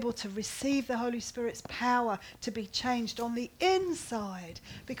able to receive the Holy Spirit's power to be changed on the inside,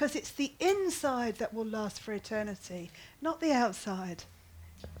 because it's the inside that will last for eternity, not the outside.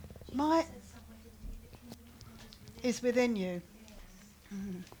 My is within you.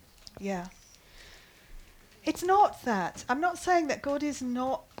 Yeah. It's not that. I'm not saying that God is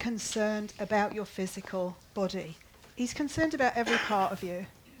not concerned about your physical body. He's concerned about every part of you.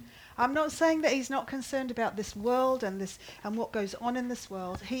 I'm not saying that he's not concerned about this world and what goes on in this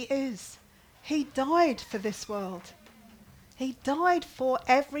world. He is. He died for this world. He died for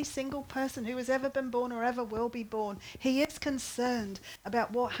every single person who has ever been born or ever will be born. He is concerned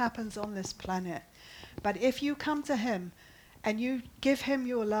about what happens on this planet. But if you come to him and you give him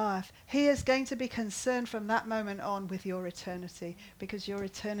your life, he is going to be concerned from that moment on with your eternity, because your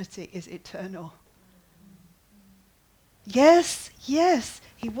eternity is eternal. Yes,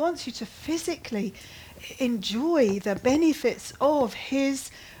 he wants you to physically enjoy the benefits of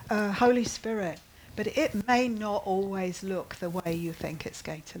his Holy Spirit, but it may not always look the way you think it's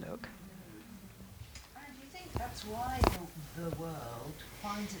going to look. And do you think that's why the world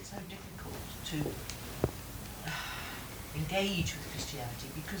finds it so difficult to engage with Christianity?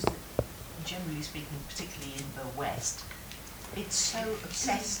 Because generally speaking, particularly in the West, it's so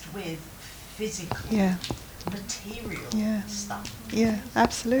obsessed with physical, material stuff. Yeah,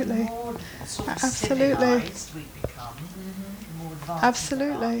 absolutely. The more sort of civilized we become, the more advanced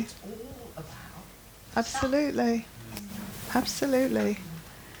absolutely. It's all about absolutely. Absolutely.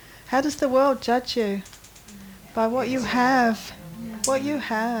 How does the world judge you? By what you have. What you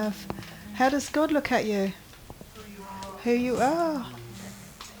have. How does God look at you? Who you are.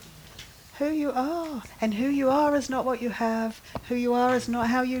 Who you are. And who you are is not what you have. Who you are is not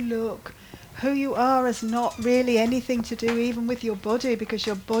how you look. Who you are has not really anything to do even with your body, because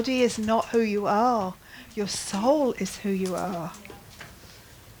your body is not who you are. Your soul is who you are.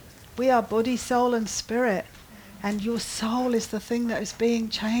 We are body, soul and spirit. And your soul is the thing that is being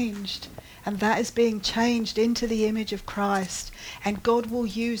changed. And that is being changed into the image of Christ. And God will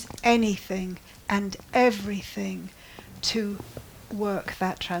use anything and everything to work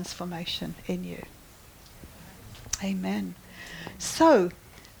that transformation in you. Amen. So,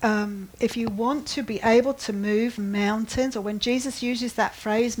 if you want to be able to move mountains, or when Jesus uses that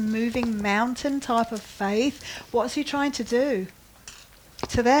phrase, moving mountain type of faith, what's he trying to do?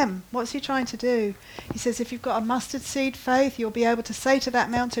 To them, what's he trying to do? He says if you've got a mustard seed faith, you'll be able to say to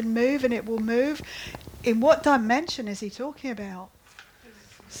that mountain, move, and it will move. In what dimension is he talking about?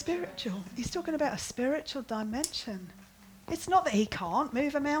 Spiritual. He's talking about a spiritual dimension. It's not that he can't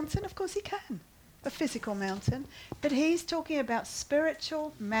move a mountain. Of course he can. A physical mountain. But he's talking about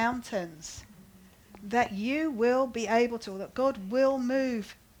spiritual mountains that you will be able to, that God will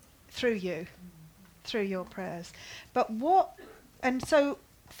move through you, through your prayers. And so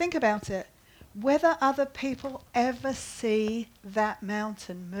think about it. Whether other people ever see that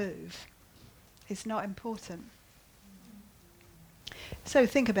mountain move is not important. So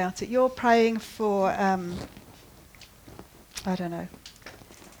think about it. You're praying for, I don't know.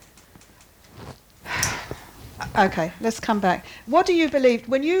 Okay, let's come back. What do you believe?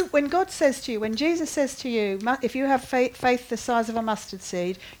 When God says to you, when Jesus says to you, if you have faith the size of a mustard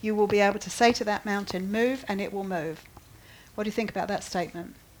seed, you will be able to say to that mountain, move, and it will move. What do you think about that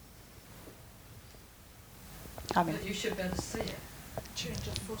statement? I mean, you should be able to see it. Change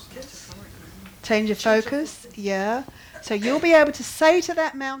of focus, yeah. So you'll be able to say to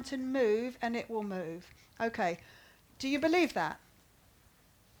that mountain, move, and it will move. Okay. Do you believe that?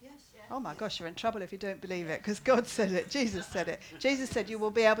 Yes. Oh my gosh, you're in trouble if you don't believe it, because God said it. Jesus said it. Jesus said you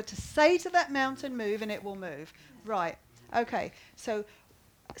will be able to say to that mountain, move, and it will move. Right. Okay. So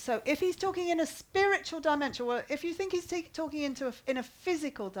if he's talking in a spiritual dimension, well, if you think he's talking in a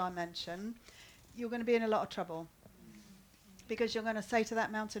physical dimension, you're going to be in a lot of trouble. Because you're going to say to that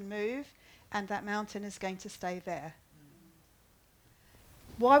mountain, move, and that mountain is going to stay there.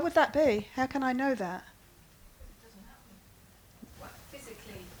 Why would that be? How can I know that? It doesn't happen. Well,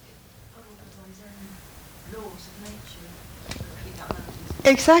 physically, Laws of nature. Keep that mountain.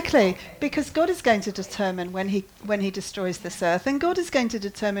 Exactly, because God is going to determine when he destroys this earth, and God is going to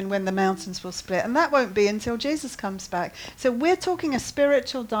determine when the mountains will split, and that won't be until Jesus comes back. So we're talking a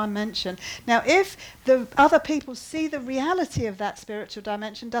spiritual dimension. Now, if the other people see the reality of that spiritual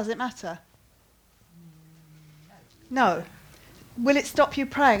dimension, does it matter? No. Will it stop you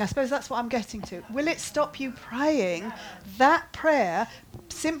praying? I suppose that's what I'm getting to. Will it stop you praying that prayer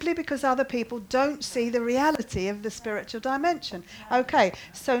simply because other people don't see the reality of the spiritual dimension? Okay,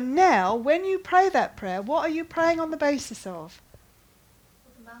 so now when you pray that prayer, what are you praying on the basis of?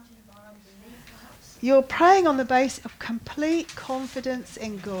 You're praying on the basis of complete confidence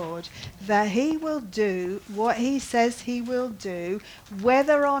in God that he will do what he says he will do,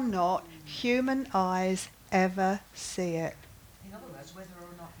 whether or not human eyes ever see it. In other words, whether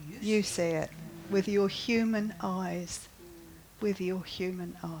or not You see it with your human eyes. With your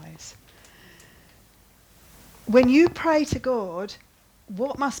human eyes. When you pray to God,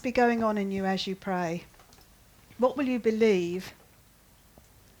 what must be going on in you as you pray? What will you believe?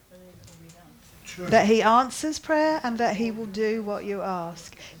 That he answers prayer and that he will do what you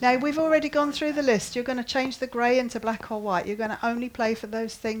ask. Now, we've already gone through the list. You're going to change the grey into black or white. You're going to only pray for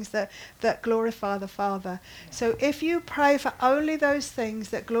those things that glorify the Father. So if you pray for only those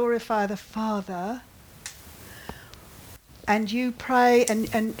things that glorify the Father, and you pray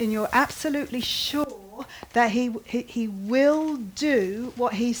and you're absolutely sure that he will do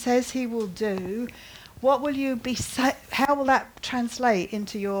what he says he will do, what will you be how will that translate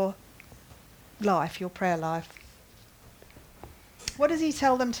into your life, your prayer life? What does he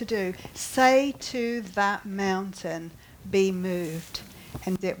tell them to do? Say to that mountain, be moved,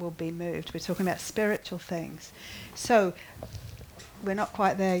 and it will be moved. We're talking about spiritual things. So we're not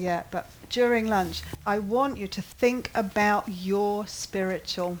quite there yet, but during lunch, I want you to think about your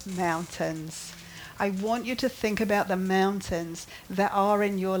spiritual mountains. I want you to think about the mountains that are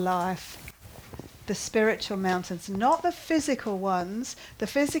in your life. The spiritual mountains, not the physical ones. The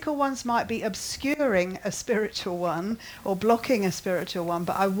physical ones might be obscuring a spiritual one or blocking a spiritual one,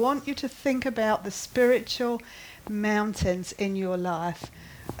 but I want you to think about the spiritual mountains in your life.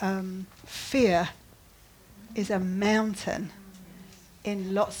 Fear is a mountain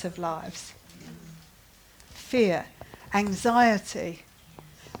in lots of lives. Fear, anxiety,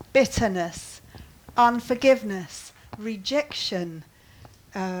 bitterness, unforgiveness, rejection,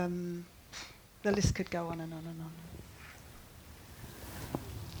 The list could go on and on and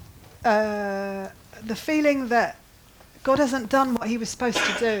on. The feeling that God hasn't done what he was supposed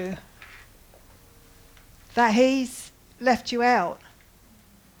to do, that he's left you out,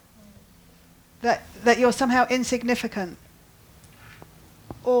 that you're somehow insignificant,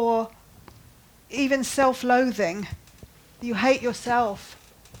 or even self-loathing. You hate yourself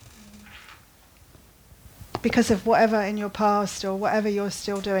because of whatever in your past or whatever you're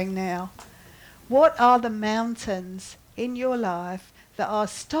still doing now. What are the mountains in your life that are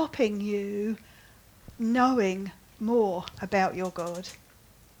stopping you knowing more about your God?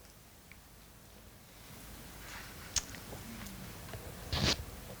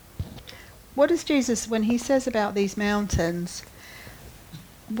 What does Jesus, when he says about these mountains,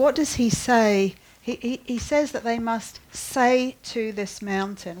 what does he say? He says that they must say to this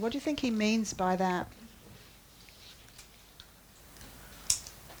mountain. What do you think he means by that?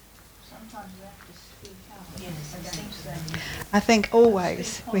 Sometimes we have to speak out. Yes, I think so. I think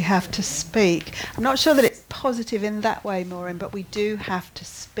always we have to speak. I'm not sure that it's positive in that way, Maureen, but we do have to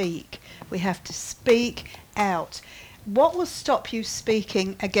speak. We have to speak out. What will stop you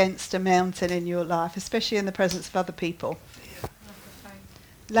speaking against a mountain in your life, especially in the presence of other people?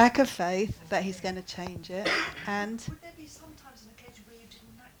 Lack of faith that he's going to change it. And would there be sometimes an occasion where you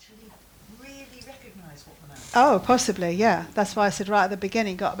didn't actually really recognise what the mountain? oh, possibly, yeah. That's why I said right at the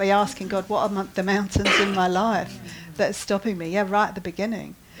beginning, got to be asking God, what are the mountains in my life that's stopping me? Yeah, right at the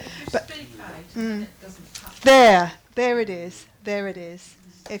beginning. But Speak out, and it doesn't happen. there it is. There it is.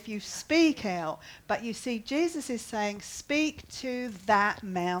 If you speak out, but you see, Jesus is saying, speak to that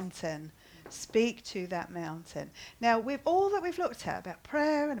mountain. Speak to that mountain. Now, with all that we've looked at about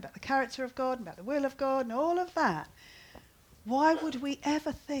prayer and about the character of God and about the will of God and all of that, why would we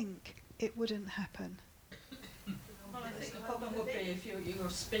ever think it wouldn't happen? Well, I think the problem would be if you're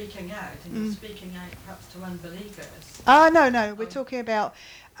speaking out, and you're speaking out perhaps to unbelievers. No, we're talking about...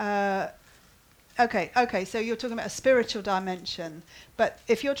 Okay, so you're talking about a spiritual dimension. But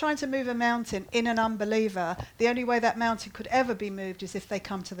if you're trying to move a mountain in an unbeliever, the only way that mountain could ever be moved is if they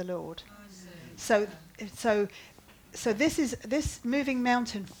come to the Lord. So this moving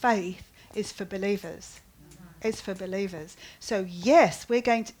mountain faith is for believers. It's for believers. So yes, we're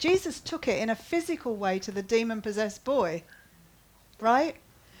going to... Jesus took it in a physical way to the demon-possessed boy, right?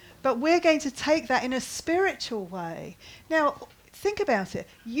 But we're going to take that in a spiritual way. Now, think about it.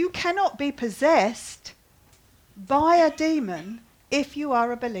 You cannot be possessed by a demon if you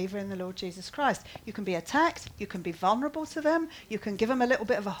are a believer in the Lord Jesus Christ. You can be attacked, you can be vulnerable to them, you can give them a little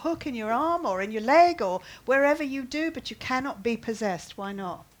bit of a hook in your arm or in your leg or wherever you do, but you cannot be possessed. Why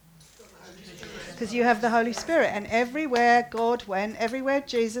not? Because you have the Holy Spirit, and everywhere God went, everywhere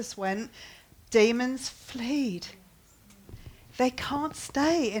Jesus went, demons fled. They can't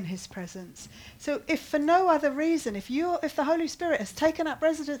stay in his presence. So if for no other reason, if the Holy Spirit has taken up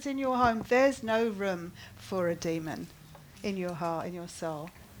residence in your home, there's no room for a demon in your heart, in your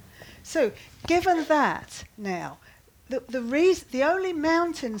soul. So given that now, the only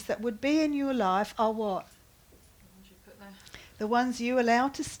mountains that would be in your life are what? The ones you allow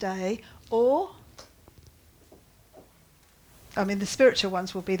to stay, or... I mean, the spiritual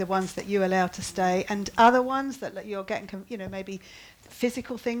ones will be the ones that you allow to stay, and other ones that you're getting, maybe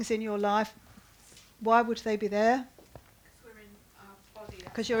physical things in your life. Why would they be there?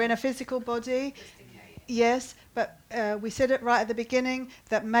 Because you're in a physical body. Yes, but we said it right at the beginning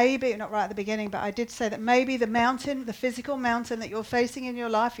that maybe, not right at the beginning, but I did say that maybe the mountain, the physical mountain that you're facing in your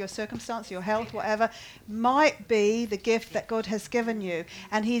life, your circumstance, your health, whatever, might be the gift that God has given you.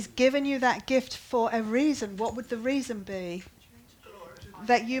 And he's given you that gift for a reason. What would the reason be?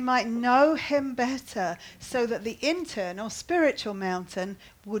 That you might know him better, so that the internal spiritual mountain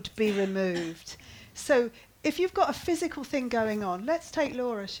would be removed. So if you've got a physical thing going on, let's take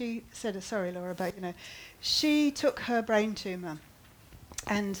Laura. She said, sorry, Laura, but she took her brain tumour,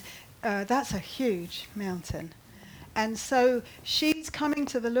 and that's a huge mountain. And so she's coming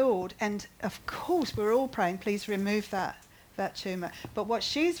to the Lord, and of course we're all praying, please remove that tumour. But what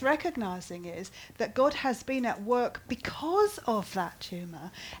she's recognising is that God has been at work because of that tumour,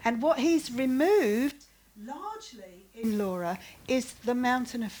 and what he's removed largely in Laura is the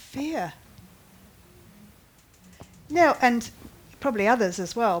mountain of fear. Now, and probably others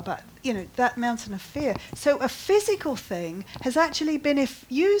as well, but that mountain of fear. So a physical thing has actually been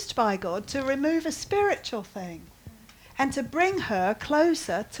used by God to remove a spiritual thing and to bring her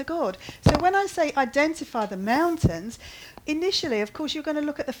closer to God. So when I say identify the mountains, initially, of course, you're going to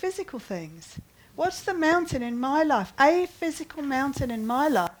look at the physical things. What's the mountain in my life? A physical mountain in my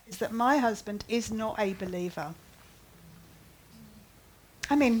life is that my husband is not a believer.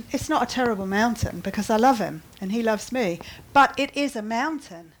 I mean, it's not a terrible mountain because I love him and he loves me, but it is a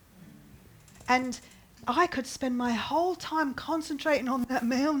mountain. And I could spend my whole time concentrating on that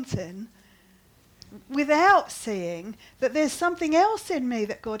mountain without seeing that there's something else in me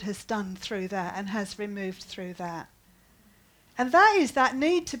that God has done through that and has removed through that. And that is that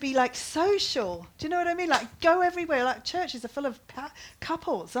need to be like social. Do you know what I mean? Like go everywhere. Like churches are full of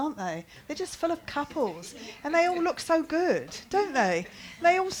couples, aren't they? They're just full of couples. And they all look so good, don't they?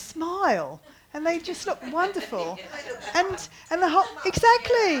 They all smile. And they just look wonderful. And the whole,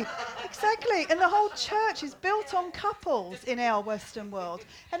 exactly. And the whole church is built on couples in our Western world.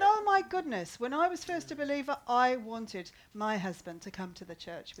 And oh my goodness, when I was first a believer, I wanted my husband to come to the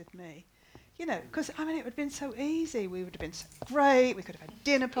church with me. You know, because, I mean, it would have been so easy. We would have been so great. We could have had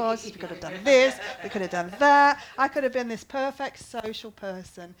dinner parties. We could have done this. We could have done that. I could have been this perfect social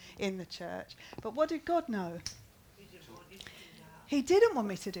person in the church. But what did God know? He didn't want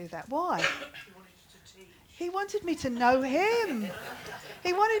me to do that. Why? He wanted me to know him.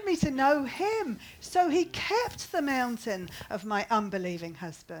 He wanted me to know him. So he kept the mountain of my unbelieving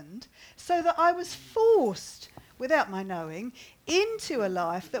husband so that I was forced, without my knowing, into a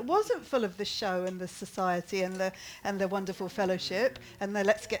life that wasn't full of the show and the society and the wonderful fellowship and the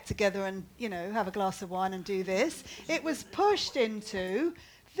let's get together and, you know, have a glass of wine and do this. It was pushed into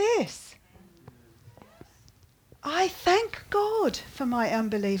this. I thank God for my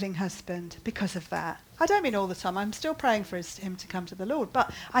unbelieving husband because of that. I don't mean all the time. I'm still praying for him to come to the Lord.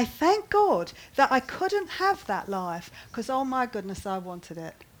 But I thank God that I couldn't have that life because, oh my goodness, I wanted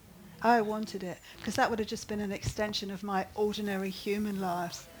it. I wanted it because that would have just been an extension of my ordinary human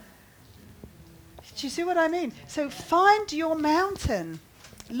life. Do you see what I mean? So find your mountain.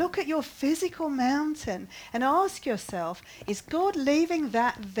 Look at your physical mountain and ask yourself, is God leaving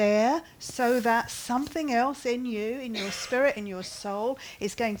that there so that something else in you, in your spirit, in your soul,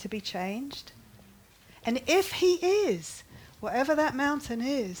 is going to be changed? And if he is, whatever that mountain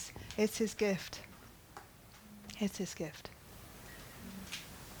is, it's his gift. It's his gift.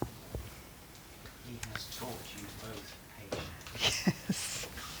 He has taught you both patience.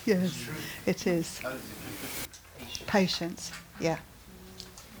 Yes, it is. Patience, yeah.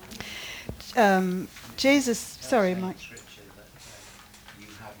 Jesus, sorry, Mike. You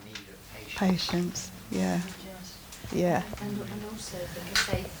have need of Patience, yeah. Yeah. And also the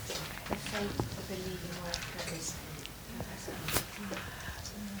faith of believing where is.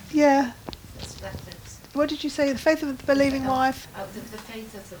 Yeah. That's What did you say? The faith of the believing wife? the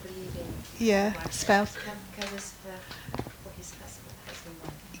faith of the believing Spouse. covers for his husband.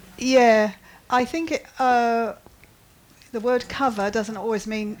 Yeah. I think it, the word cover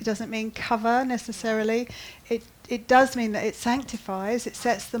doesn't mean cover necessarily. It does mean that it sanctifies, it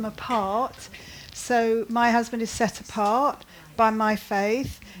sets them apart. So my husband is set apart by my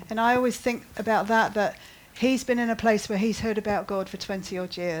faith, and I always think about that he's been in a place where he's heard about God for 20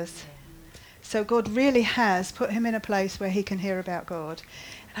 odd years. So God really has put him in a place where he can hear about God.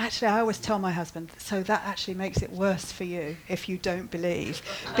 And actually, I always tell my husband, so that actually makes it worse for you if you don't believe,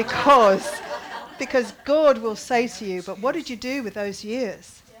 because God will say to you, but what did you do with those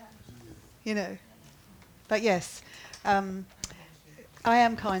years? You know. But yes, I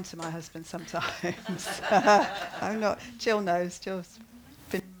am kind to my husband sometimes. I'm not. Jill knows. Jill's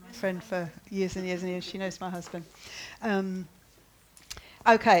been my friend for years and years and years. She knows my husband.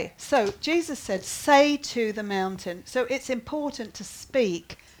 Okay, so Jesus said, say to the mountain. So it's important to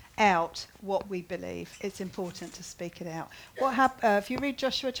speak out what we believe. It's important to speak it out. If you read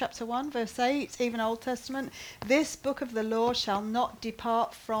Joshua chapter 1, verse 8, even Old Testament, this book of the law shall not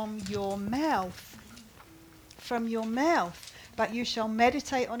depart from your mouth. From your mouth. But you shall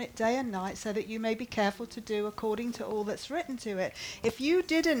meditate on it day and night so that you may be careful to do according to all that's written to it. If you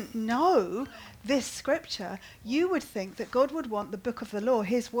didn't know this scripture, you would think that God would want the book of the law,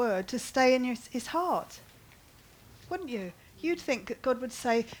 his word, to stay in his heart. Wouldn't you? You'd think that God would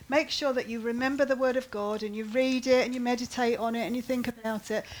say, make sure that you remember the word of God and you read it and you meditate on it and you think about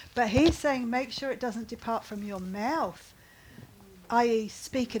it. But he's saying, make sure it doesn't depart from your mouth, i.e.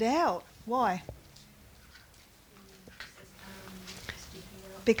 speak it out. Why?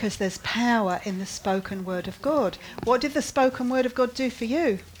 Because there's power in the spoken word of God. What did the spoken word of God do for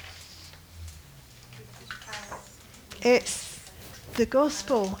you? It's the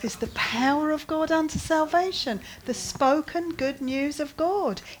gospel is the power of God unto salvation. The spoken good news of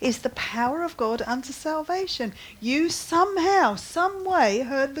God is the power of God unto salvation. You somehow, some way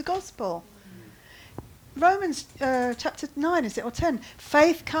heard the gospel. Romans chapter 9, is it, or 10?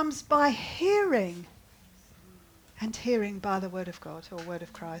 Faith comes by hearing, and hearing by the word of God, or word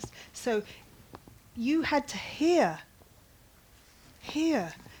of Christ. So you had to hear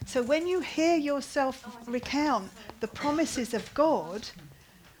hear. So when you hear yourself recount the promises of God,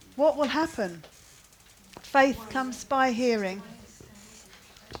 what will happen? Faith comes by hearing.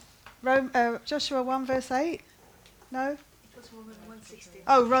 Joshua 1 verse 8? No?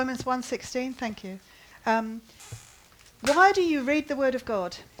 Oh, Romans 1:16, thank you. Why do you read the Word of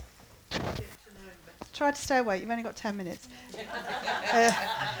God? Try to stay awake, you've only got 10 minutes.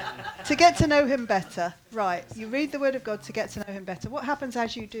 To get to know him better. Right, you read the Word of God to get to know him better. What happens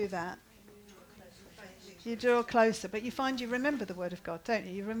as you do that? You draw closer, but you find you remember the Word of God, don't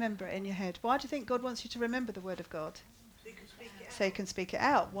you? You remember it in your head. Why do you think God wants you to remember the Word of God? So you can speak it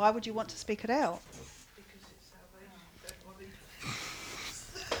out. Why would you want to speak it out?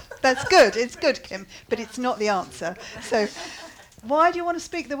 That's good. It's good, Kim, but it's not the answer. So why do you want to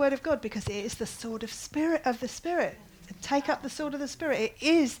speak the Word of God? Because it is the sword of the Spirit. Take up the sword of the Spirit. It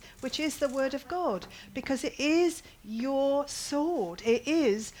is, which is the Word of God, because it is your sword. It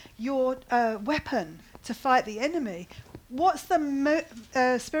is your weapon to fight the enemy. What's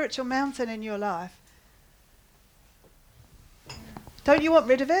the spiritual mountain in your life? Don't you want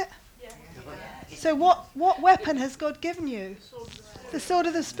rid of it? Yeah. So what weapon has God given you? The sword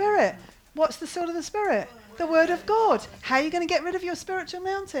of the Spirit. What's the sword of the Spirit? The Word of God. How are you going to get rid of your spiritual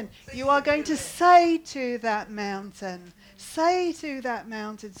mountain? You are going to say to that mountain. Say to that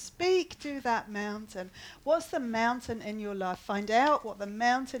mountain. Speak to that mountain. What's the mountain in your life? Find out what the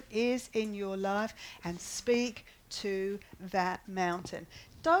mountain is in your life and speak to that mountain.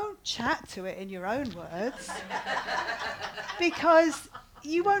 Don't chat to it in your own words because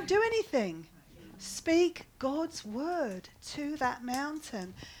you won't do anything. Speak God's word to that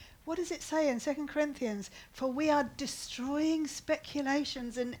mountain. What does it say in 2 Corinthians? For we are destroying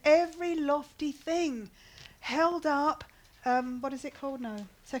speculations and every lofty thing held up. What is it called now?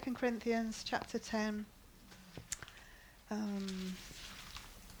 2 Corinthians chapter 10.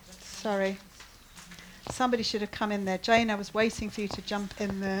 Sorry. Somebody should have come in there. Jane, I was waiting for you to jump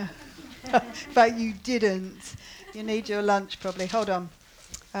in there. But you didn't. You need your lunch probably. Hold on.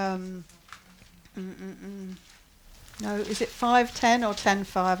 No, is it 5:10 or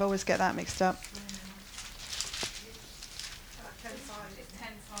 10:5? I always get that mixed up.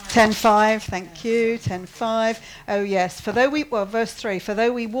 10:5, thank you. 10:5. Oh yes. Verse 3. For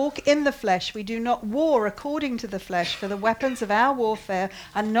though we walk in the flesh, we do not war according to the flesh. For the weapons of our warfare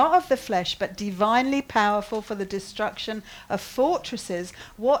are not of the flesh, but divinely powerful for the destruction of fortresses.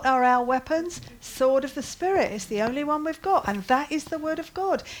 What are our weapons? Sword of the Spirit is the only one we've got, and that is the Word of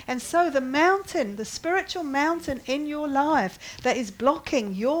God. And so the mountain, the spiritual mountain in your life that is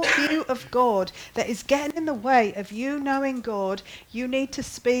blocking your view of God, that is getting in the way of you knowing God, you need to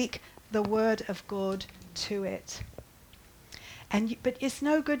speak the Word of God to it. But it's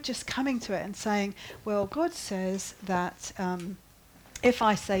no good just coming to it and saying, well, God says that if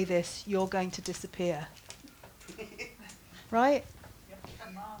I say this, you're going to disappear. Right?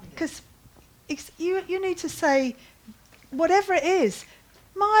 Because you need to say, whatever it is,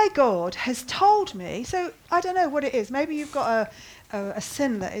 my God has told me. So I don't know what it is. Maybe you've got a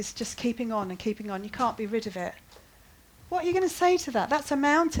sin that is just keeping on and keeping on. You can't be rid of it. What are you going to say to that? That's a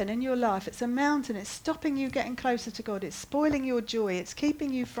mountain in your life. It's a mountain. It's stopping you getting closer to God. It's spoiling your joy. It's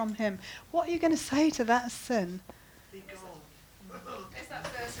keeping you from Him. What are you going to say to that sin? There's that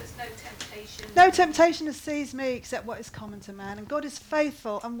verse, there's no temptation. No temptation has seized me except what is common to man. And God is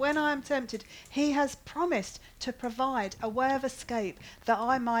faithful. And when I am tempted, He has promised to provide a way of escape that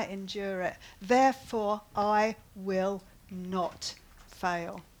I might endure it. Therefore, I will not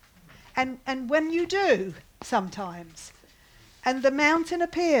fail. And when you do, sometimes, and the mountain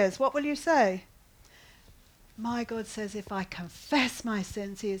appears, what will you say? My God says, if I confess my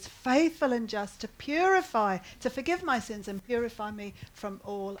sins, He is faithful and just to forgive my sins and purify me from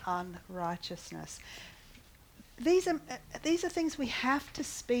all unrighteousness. These are things we have to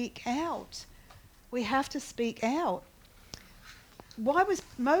speak out. We have to speak out. Why was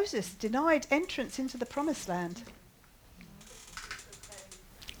Moses denied entrance into the promised land?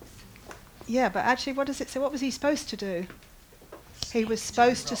 Yeah, but actually, what does it say? What was he supposed to do? He was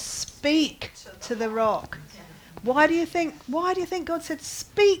supposed to speak to the rock. Why do you think God said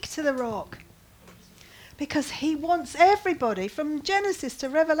speak to the rock? Because He wants everybody from Genesis to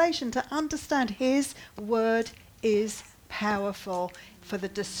Revelation to understand His word is powerful for the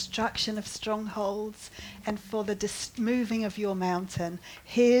destruction of strongholds and for the moving of your mountain.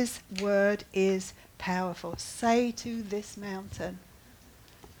 His word is powerful. Say to this mountain,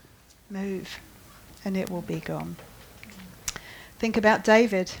 move, and it will be gone. Think about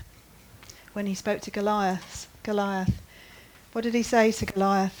David when he spoke to Goliath. What did he say to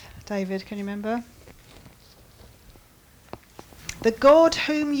Goliath? David, can you remember? The God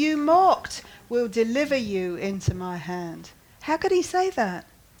whom you mocked will deliver you into my hand. How could he say that?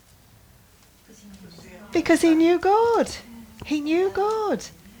 Because he knew God. He knew God.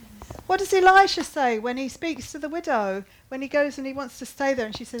 What does Elisha say when he speaks to the widow? When he goes and he wants to stay there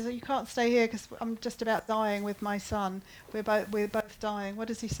and she says, oh, you can't stay here because I'm just about dying with my son. We're both dying. What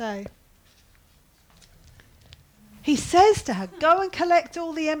does he say? He says to her, go and collect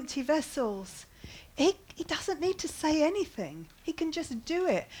all the empty vessels. He doesn't need to say anything. He can just do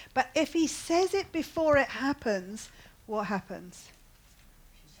it. But if he says it before it happens, what happens?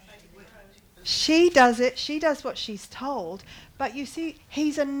 She does it. She does what she's told. But you see,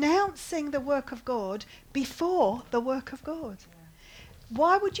 he's announcing the work of God before the work of God.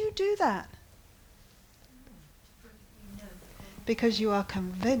 Why would you do that? Because you are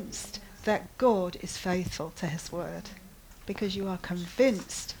convinced that God is faithful to his word. Because you are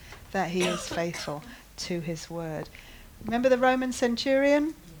convinced that he is faithful to his word. Remember the Roman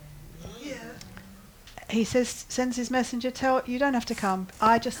centurion? Yeah. He says, sends his messenger, tell you don't have to come.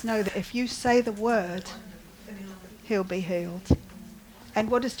 I just know that if you say the word, he'll be healed. And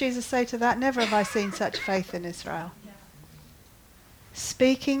what does Jesus say to that? Never have I seen such faith in Israel.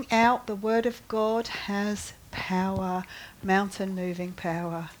 Speaking out the word of God has power, mountain moving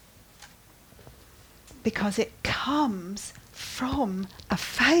power. Because it comes from a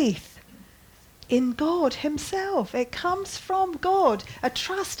faith in God himself. It comes from God, a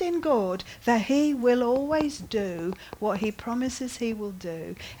trust in God that he will always do what he promises he will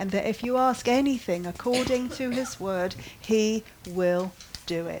do, and that if you ask anything according to his word, he will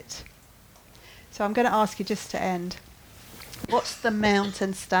do it. So I'm going to ask you just to end. What's the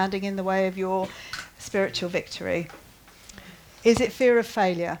mountain standing in the way of your spiritual victory? Is it fear of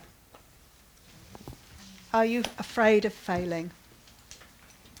failure? Are you afraid of failing?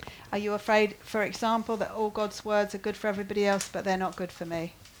 Are you afraid, for example, that all God's words are good for everybody else, but they're not good for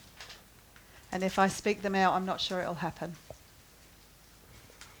me? And if I speak them out, I'm not sure it'll happen.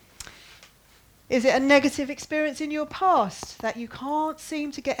 Is it a negative experience in your past that you can't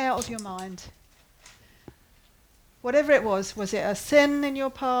seem to get out of your mind? Whatever it was it a sin in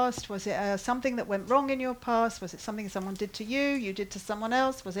your past? Was it something that went wrong in your past? Was it something someone did to you, you did to someone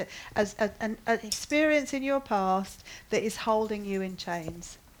else? Was it an experience in your past that is holding you in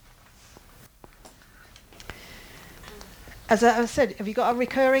chains? As I said, have you got a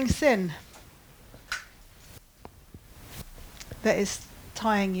recurring sin that is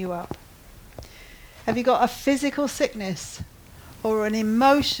tying you up? Have you got a physical sickness or an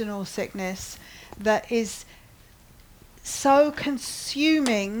emotional sickness that is so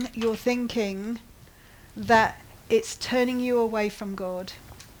consuming your thinking that it's turning you away from God?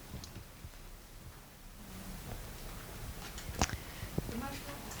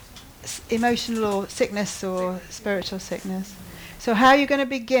 Emotional or sickness or spiritual sickness. So how are you going to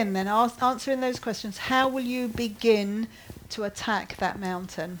begin then? Answering those questions. How will you begin to attack that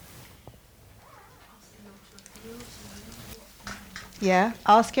mountain? Yeah,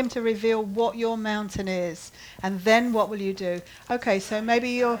 ask him to reveal what your mountain is. And then what will you do? Okay, so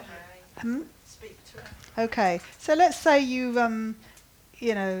maybe you're... Okay, so let's say you don't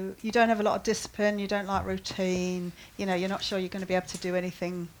have a lot of discipline, you don't like routine, you're not sure you're going to be able to do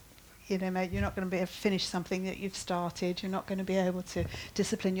anything. Mate, you're not going to be able to finish something that you've started. You're not going to be able to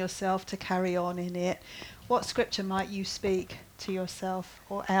discipline yourself to carry on in it. What scripture might you speak to yourself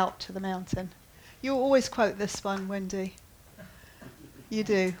or out to the mountain? You always quote this one, Wendy. You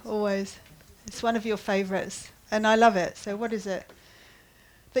do, always. It's one of your favourites, and I love it. So what is it?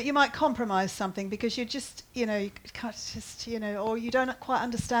 That you might compromise something because you just, you can't just, or you don't quite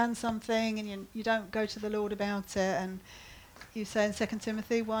understand something and you don't go to the Lord about it, and you say in 2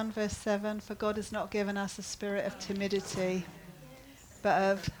 Timothy 1 verse 7, for God has not given us a spirit of timidity, but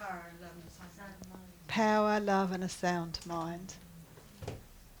of power, love and a sound mind.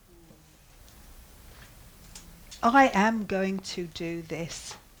 I am going to do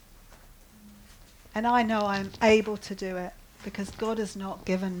this. And I know I'm able to do it because God has not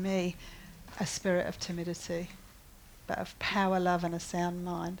given me a spirit of timidity, but of power, love and a sound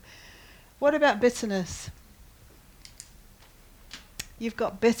mind. What about bitterness? You've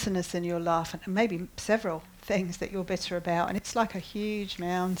got bitterness in your life, and maybe several things that you're bitter about, and it's like a huge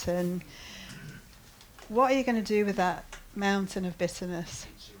mountain. What are you going to do with that mountain of bitterness?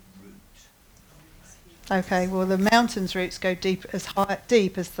 Okay, well the mountain's roots go deep as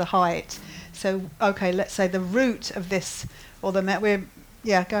the height. So, okay, let's say the root of this, or the go ahead.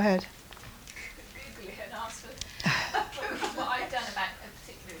 Google it and ask for what I've done about a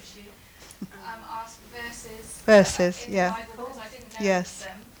particular issue. Ask verses. In the Bible, because I didn't know them.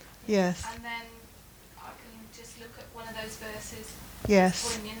 Yes. And then I can just look at one of those verses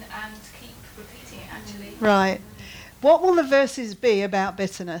Yes. Calling in and keep repeating it actually. Right. What will the verses be about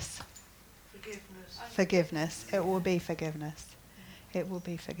bitterness? Forgiveness. Forgiveness. It will be forgiveness. It will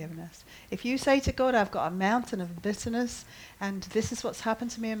be forgiveness. If you say to God, I've got a mountain of bitterness and this is what's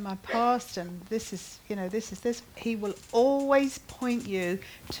happened to me in my past and this is, this, he will always point you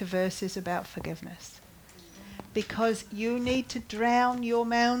to verses about forgiveness. Because you need to drown your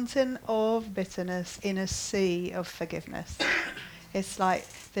mountain of bitterness in a sea of forgiveness. It's like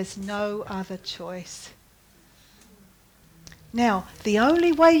there's no other choice. Now, the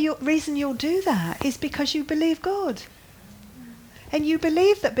only reason you'll do that is because you believe God. And you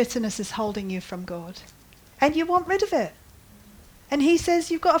believe that bitterness is holding you from God. And you want rid of it. And he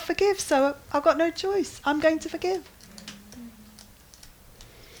says you've got to forgive, so I've got no choice. I'm going to forgive.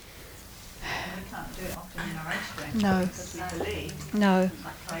 We can't do it often in our own strength. No. Because we believe No.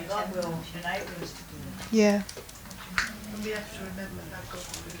 that God will enable us to do it. Yeah. And we have to remember that God will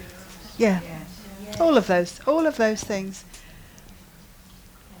forgive us. Yeah. Yes. All of those things.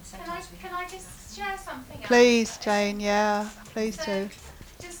 Can I just share something else? Please, Jane, yeah. Please So, do.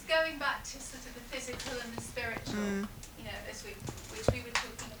 just going back to sort of the physical and the spiritual, which we were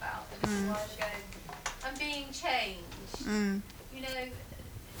talking about a little while ago, and being changed.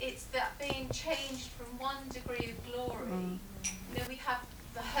 It's that being changed from one degree of glory. We have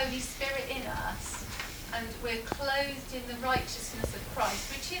the Holy Spirit in us, and we're clothed in the righteousness of Christ,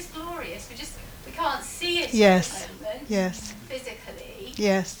 which is glorious. We can't see it Yes. at the moment, Yes. physically.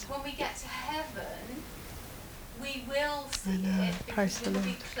 Yes. When we get to heaven, we will see know. it Praise because the we'll be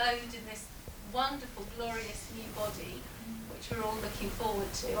Lord. clothed in this wonderful, glorious new body, which we're all looking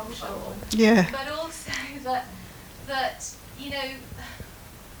forward to, I'm sure. Yeah. But also that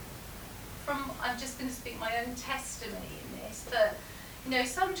I'm just going to speak my own testimony in this, that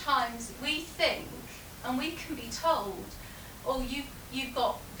sometimes we think and we can be told, oh, you've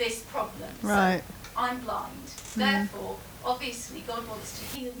got this problem, Right. so I'm blind, therefore obviously God wants to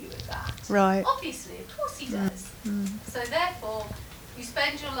heal you of that. Right. Obviously, of course he does. So therefore you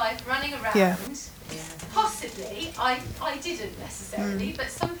spend your life running around, Yeah. possibly, I didn't necessarily, but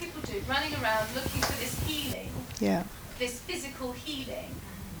some people do, running around looking for this healing, Yeah. this physical healing.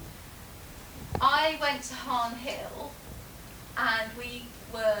 I went to Harn Hill and we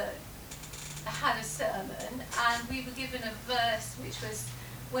had a sermon and we were given a verse which was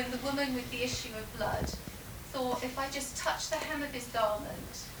when the woman with the issue of blood thought, if I just touch the hem of his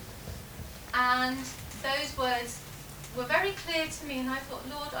garment. And those words were very clear to me and I thought,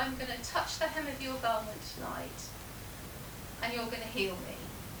 Lord, I'm going to touch the hem of your garment tonight and you're going to heal me.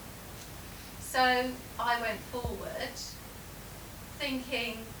 So I went forward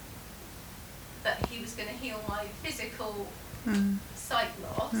thinking that he was going to heal my physical sight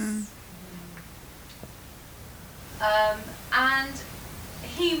loss. And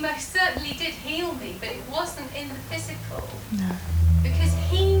he most certainly did heal me, but it wasn't in the physical. No. Because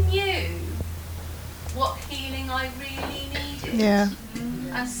he knew what healing I really needed. Yeah.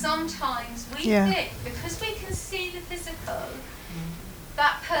 And sometimes we Yeah. think, because we can see the physical,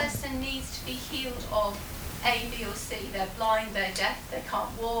 that person needs to be healed of A, B or C. They're blind, they're deaf, they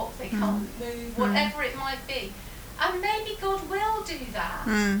can't walk, they can't move, whatever it might be. And maybe God will do that.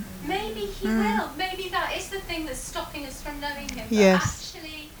 Maybe he will. Maybe that is the thing that's stopping us from knowing him. But Yes.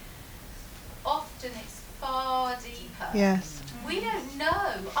 actually, often it's far deeper. Yes. We don't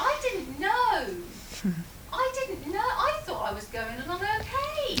know. I didn't know. I thought I was going along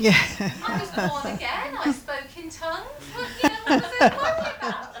okay. Yeah. I was born again. I spoke in tongues. What was I worried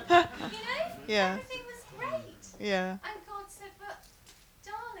about? Yeah. Everything was great. Yeah. And God said, but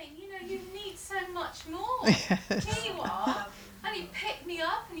darling, you need so much more. Yes. Here you are. And he picked me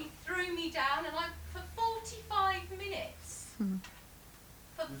up and he threw me down and for 45 minutes,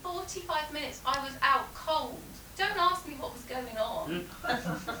 for 45 minutes I was out cold. Don't ask me what was going on.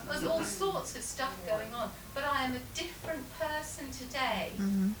 There's all sorts of stuff going on. But I am a different person today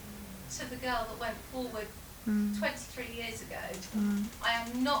to the girl that went forward 23 years ago. I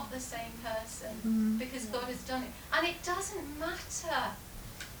am not the same person because God has done it. And it doesn't matter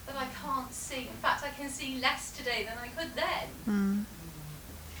that I can't see. In fact, I can see less today than I could then.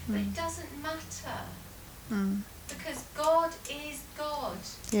 But it doesn't matter because God is God.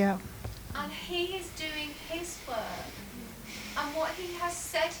 Yeah. And he is doing his work. And what he has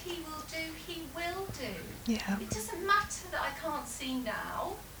said he will do, he will do. Yeah. It doesn't matter that I can't see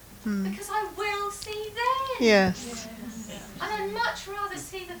now, because I will see then. Yes. And I'd much rather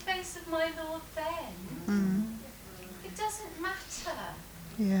see the face of my Lord then. It doesn't matter,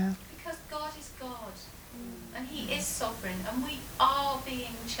 Yeah. because God is God. And he is sovereign, and we are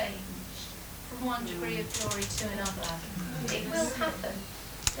being changed. from one degree of glory to another. It will happen.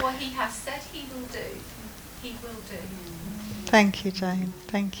 What he has said he will do, he will do. Thank you, Jane.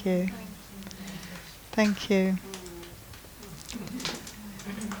 Thank you. Thank you.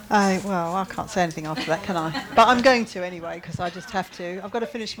 I can't say anything after that, can I? But I'm going to anyway, because I just have to. I've got to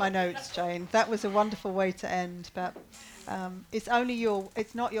finish my notes, Jane. That was a wonderful way to end, but it's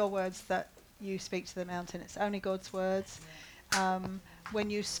not your words that you speak to the mountain. It's only God's words. When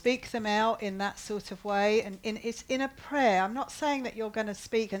you speak them out in that sort of way, and it's in a prayer. I'm not saying that you're going to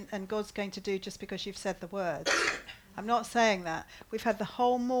speak and God's going to do just because you've said the words. I'm not saying that. We've had the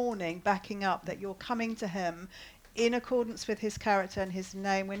whole morning backing up that you're coming to him in accordance with his character and his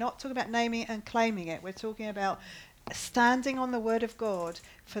name. We're not talking about naming it and claiming it. We're talking about standing on the word of God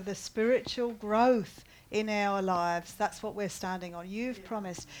for the spiritual growth in our lives. That's what we're standing on. You've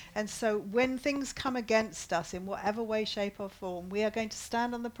promised. And so when things come against us in whatever way, shape or form, we are going to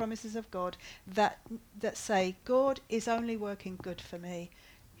stand on the promises of God that say, God is only working good for me.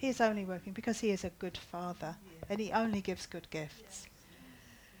 He is only working because he is a good father and he only gives good gifts.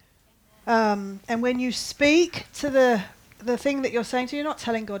 And when you speak to the thing that you're saying to, you're not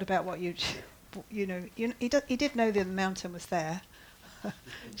telling God about what he did know the mountain was there. Do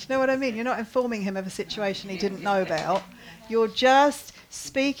you know what I mean? You're not informing him of a situation he didn't know about. You're just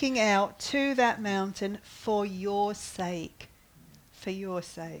speaking out to that mountain for your sake. For your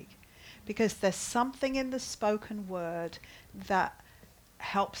sake. Because there's something in the spoken word that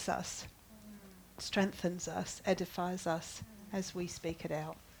helps us, strengthens us, edifies us as we speak it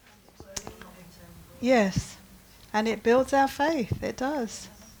out. Yes, and it builds our faith. It does.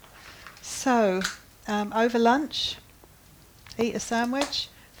 So, over lunch, eat a sandwich,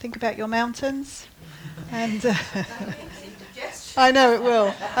 think about your mountains, and I know it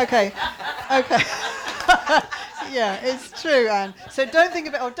will. Okay. Yeah, it's true, Anne. So don't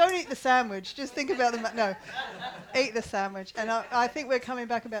eat the sandwich. Just think about eat the sandwich. And I think we're coming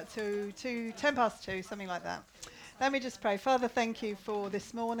back about 2:10 something like that. Let me just pray. Father, thank you for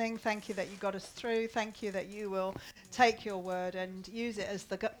this morning. Thank you that you got us through. Thank you that you will take your word and use it as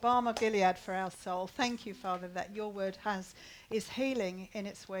the balm of Gilead for our soul. Thank you, Father, that your word is healing in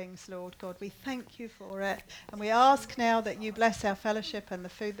its wings, Lord God. We thank you for it. And we ask now that you bless our fellowship and the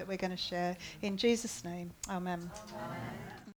food that we're going to share. In Jesus' name, amen. Amen.